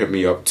know where to hit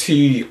me up.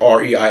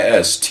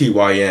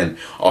 TREISTYN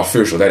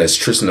official. That is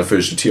Treistyn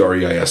official.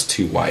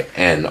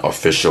 TREISTYN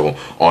official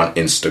on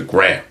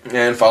Instagram.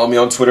 And follow me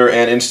on Twitter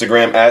and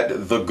Instagram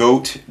at the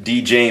Goat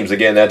D James.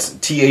 Again, that's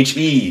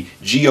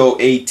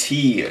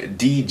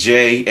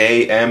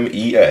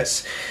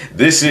TheGoatDJames.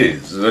 This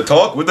is the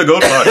Talk with the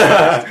Goat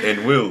podcast,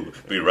 and we'll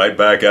be right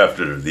back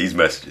after these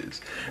messages.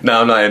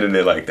 No, I'm not ending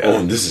it like that.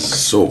 Oh, this is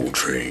Soul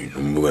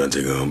Train. We're gonna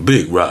take a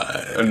big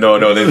ride. No,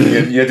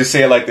 you have to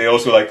say it like they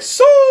also like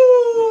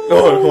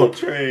Soul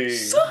Train.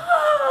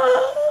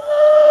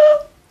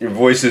 Your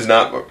voice is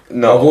not.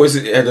 No, my voice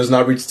does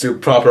not reach to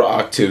proper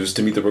octaves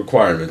to meet the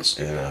requirements.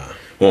 Yeah.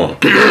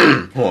 Hold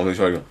on. Let me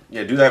try again.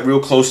 Yeah, do that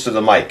real close to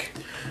the mic.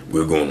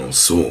 We're going on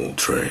Soul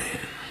Train.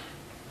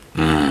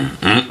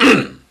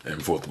 In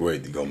 4th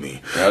grade, they got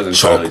me. That was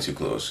entirely too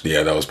close.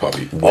 Yeah, that was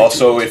probably.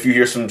 Also, if you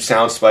hear some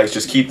sound spikes,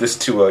 just keep this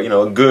to a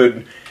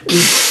good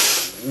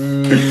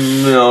volume.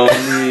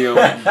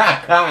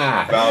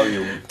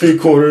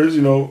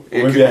 3/4,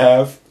 maybe a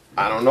half.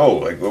 I don't know.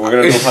 Like we're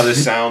gonna know how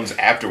this sounds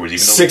afterwards.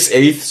 Even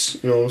 6/8.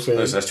 You know what I'm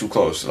saying? That's too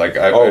close. Like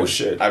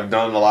shit. I've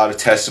done a lot of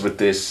tests with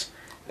this.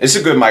 It's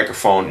a good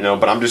microphone,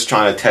 but I'm just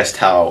trying to test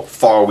how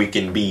far we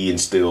can be and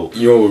still. What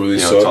really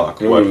suck?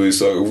 Talk. What would really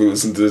suck if we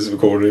listen to this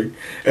recording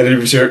and then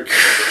we share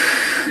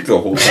the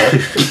whole time.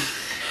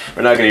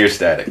 We're not gonna hear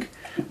static.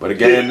 But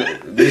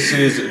again, this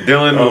is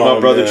Dylan with my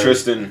brother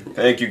Treistyn.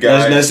 Thank you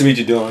guys. Nice to meet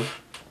you, Dylan.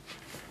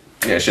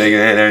 Yeah, shaking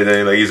hand and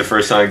everything. Like, he's the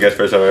first time guest,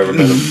 first time I ever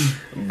met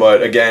him.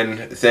 But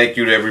again, thank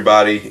you to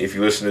everybody if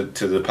you listen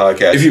to the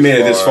podcast. If you made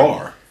it this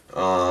far.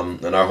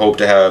 And I hope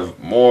to have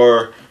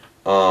more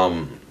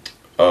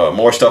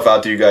stuff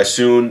out to you guys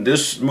soon.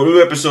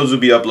 New episodes will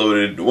be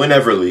uploaded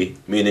wheneverly,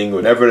 meaning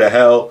whenever the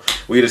hell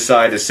we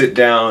decide to sit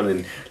down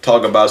and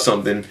talk about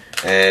something.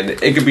 And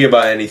it could be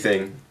about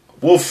anything.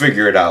 We'll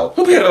figure it out.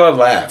 Hope we had a lot of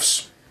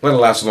laughs. A lot of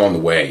laughs along the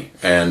way.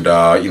 And,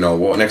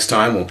 next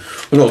time,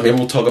 maybe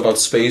we'll talk about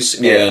space.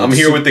 Yeah, I'm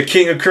here with the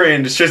king of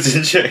cringe,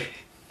 Treistyn J.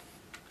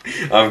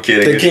 I'm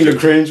kidding. The king of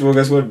cringe. Well,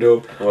 guess what,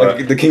 though? What?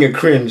 Like, the king of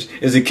cringe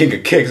is the king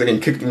of kicks. I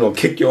can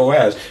kick your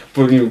ass.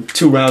 Put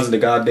 2 rounds in the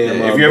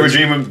goddamn. If you ever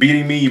dream of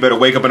beating me, you better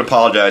wake up and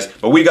apologize.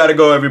 But we gotta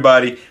go,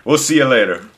 everybody. We'll see you later.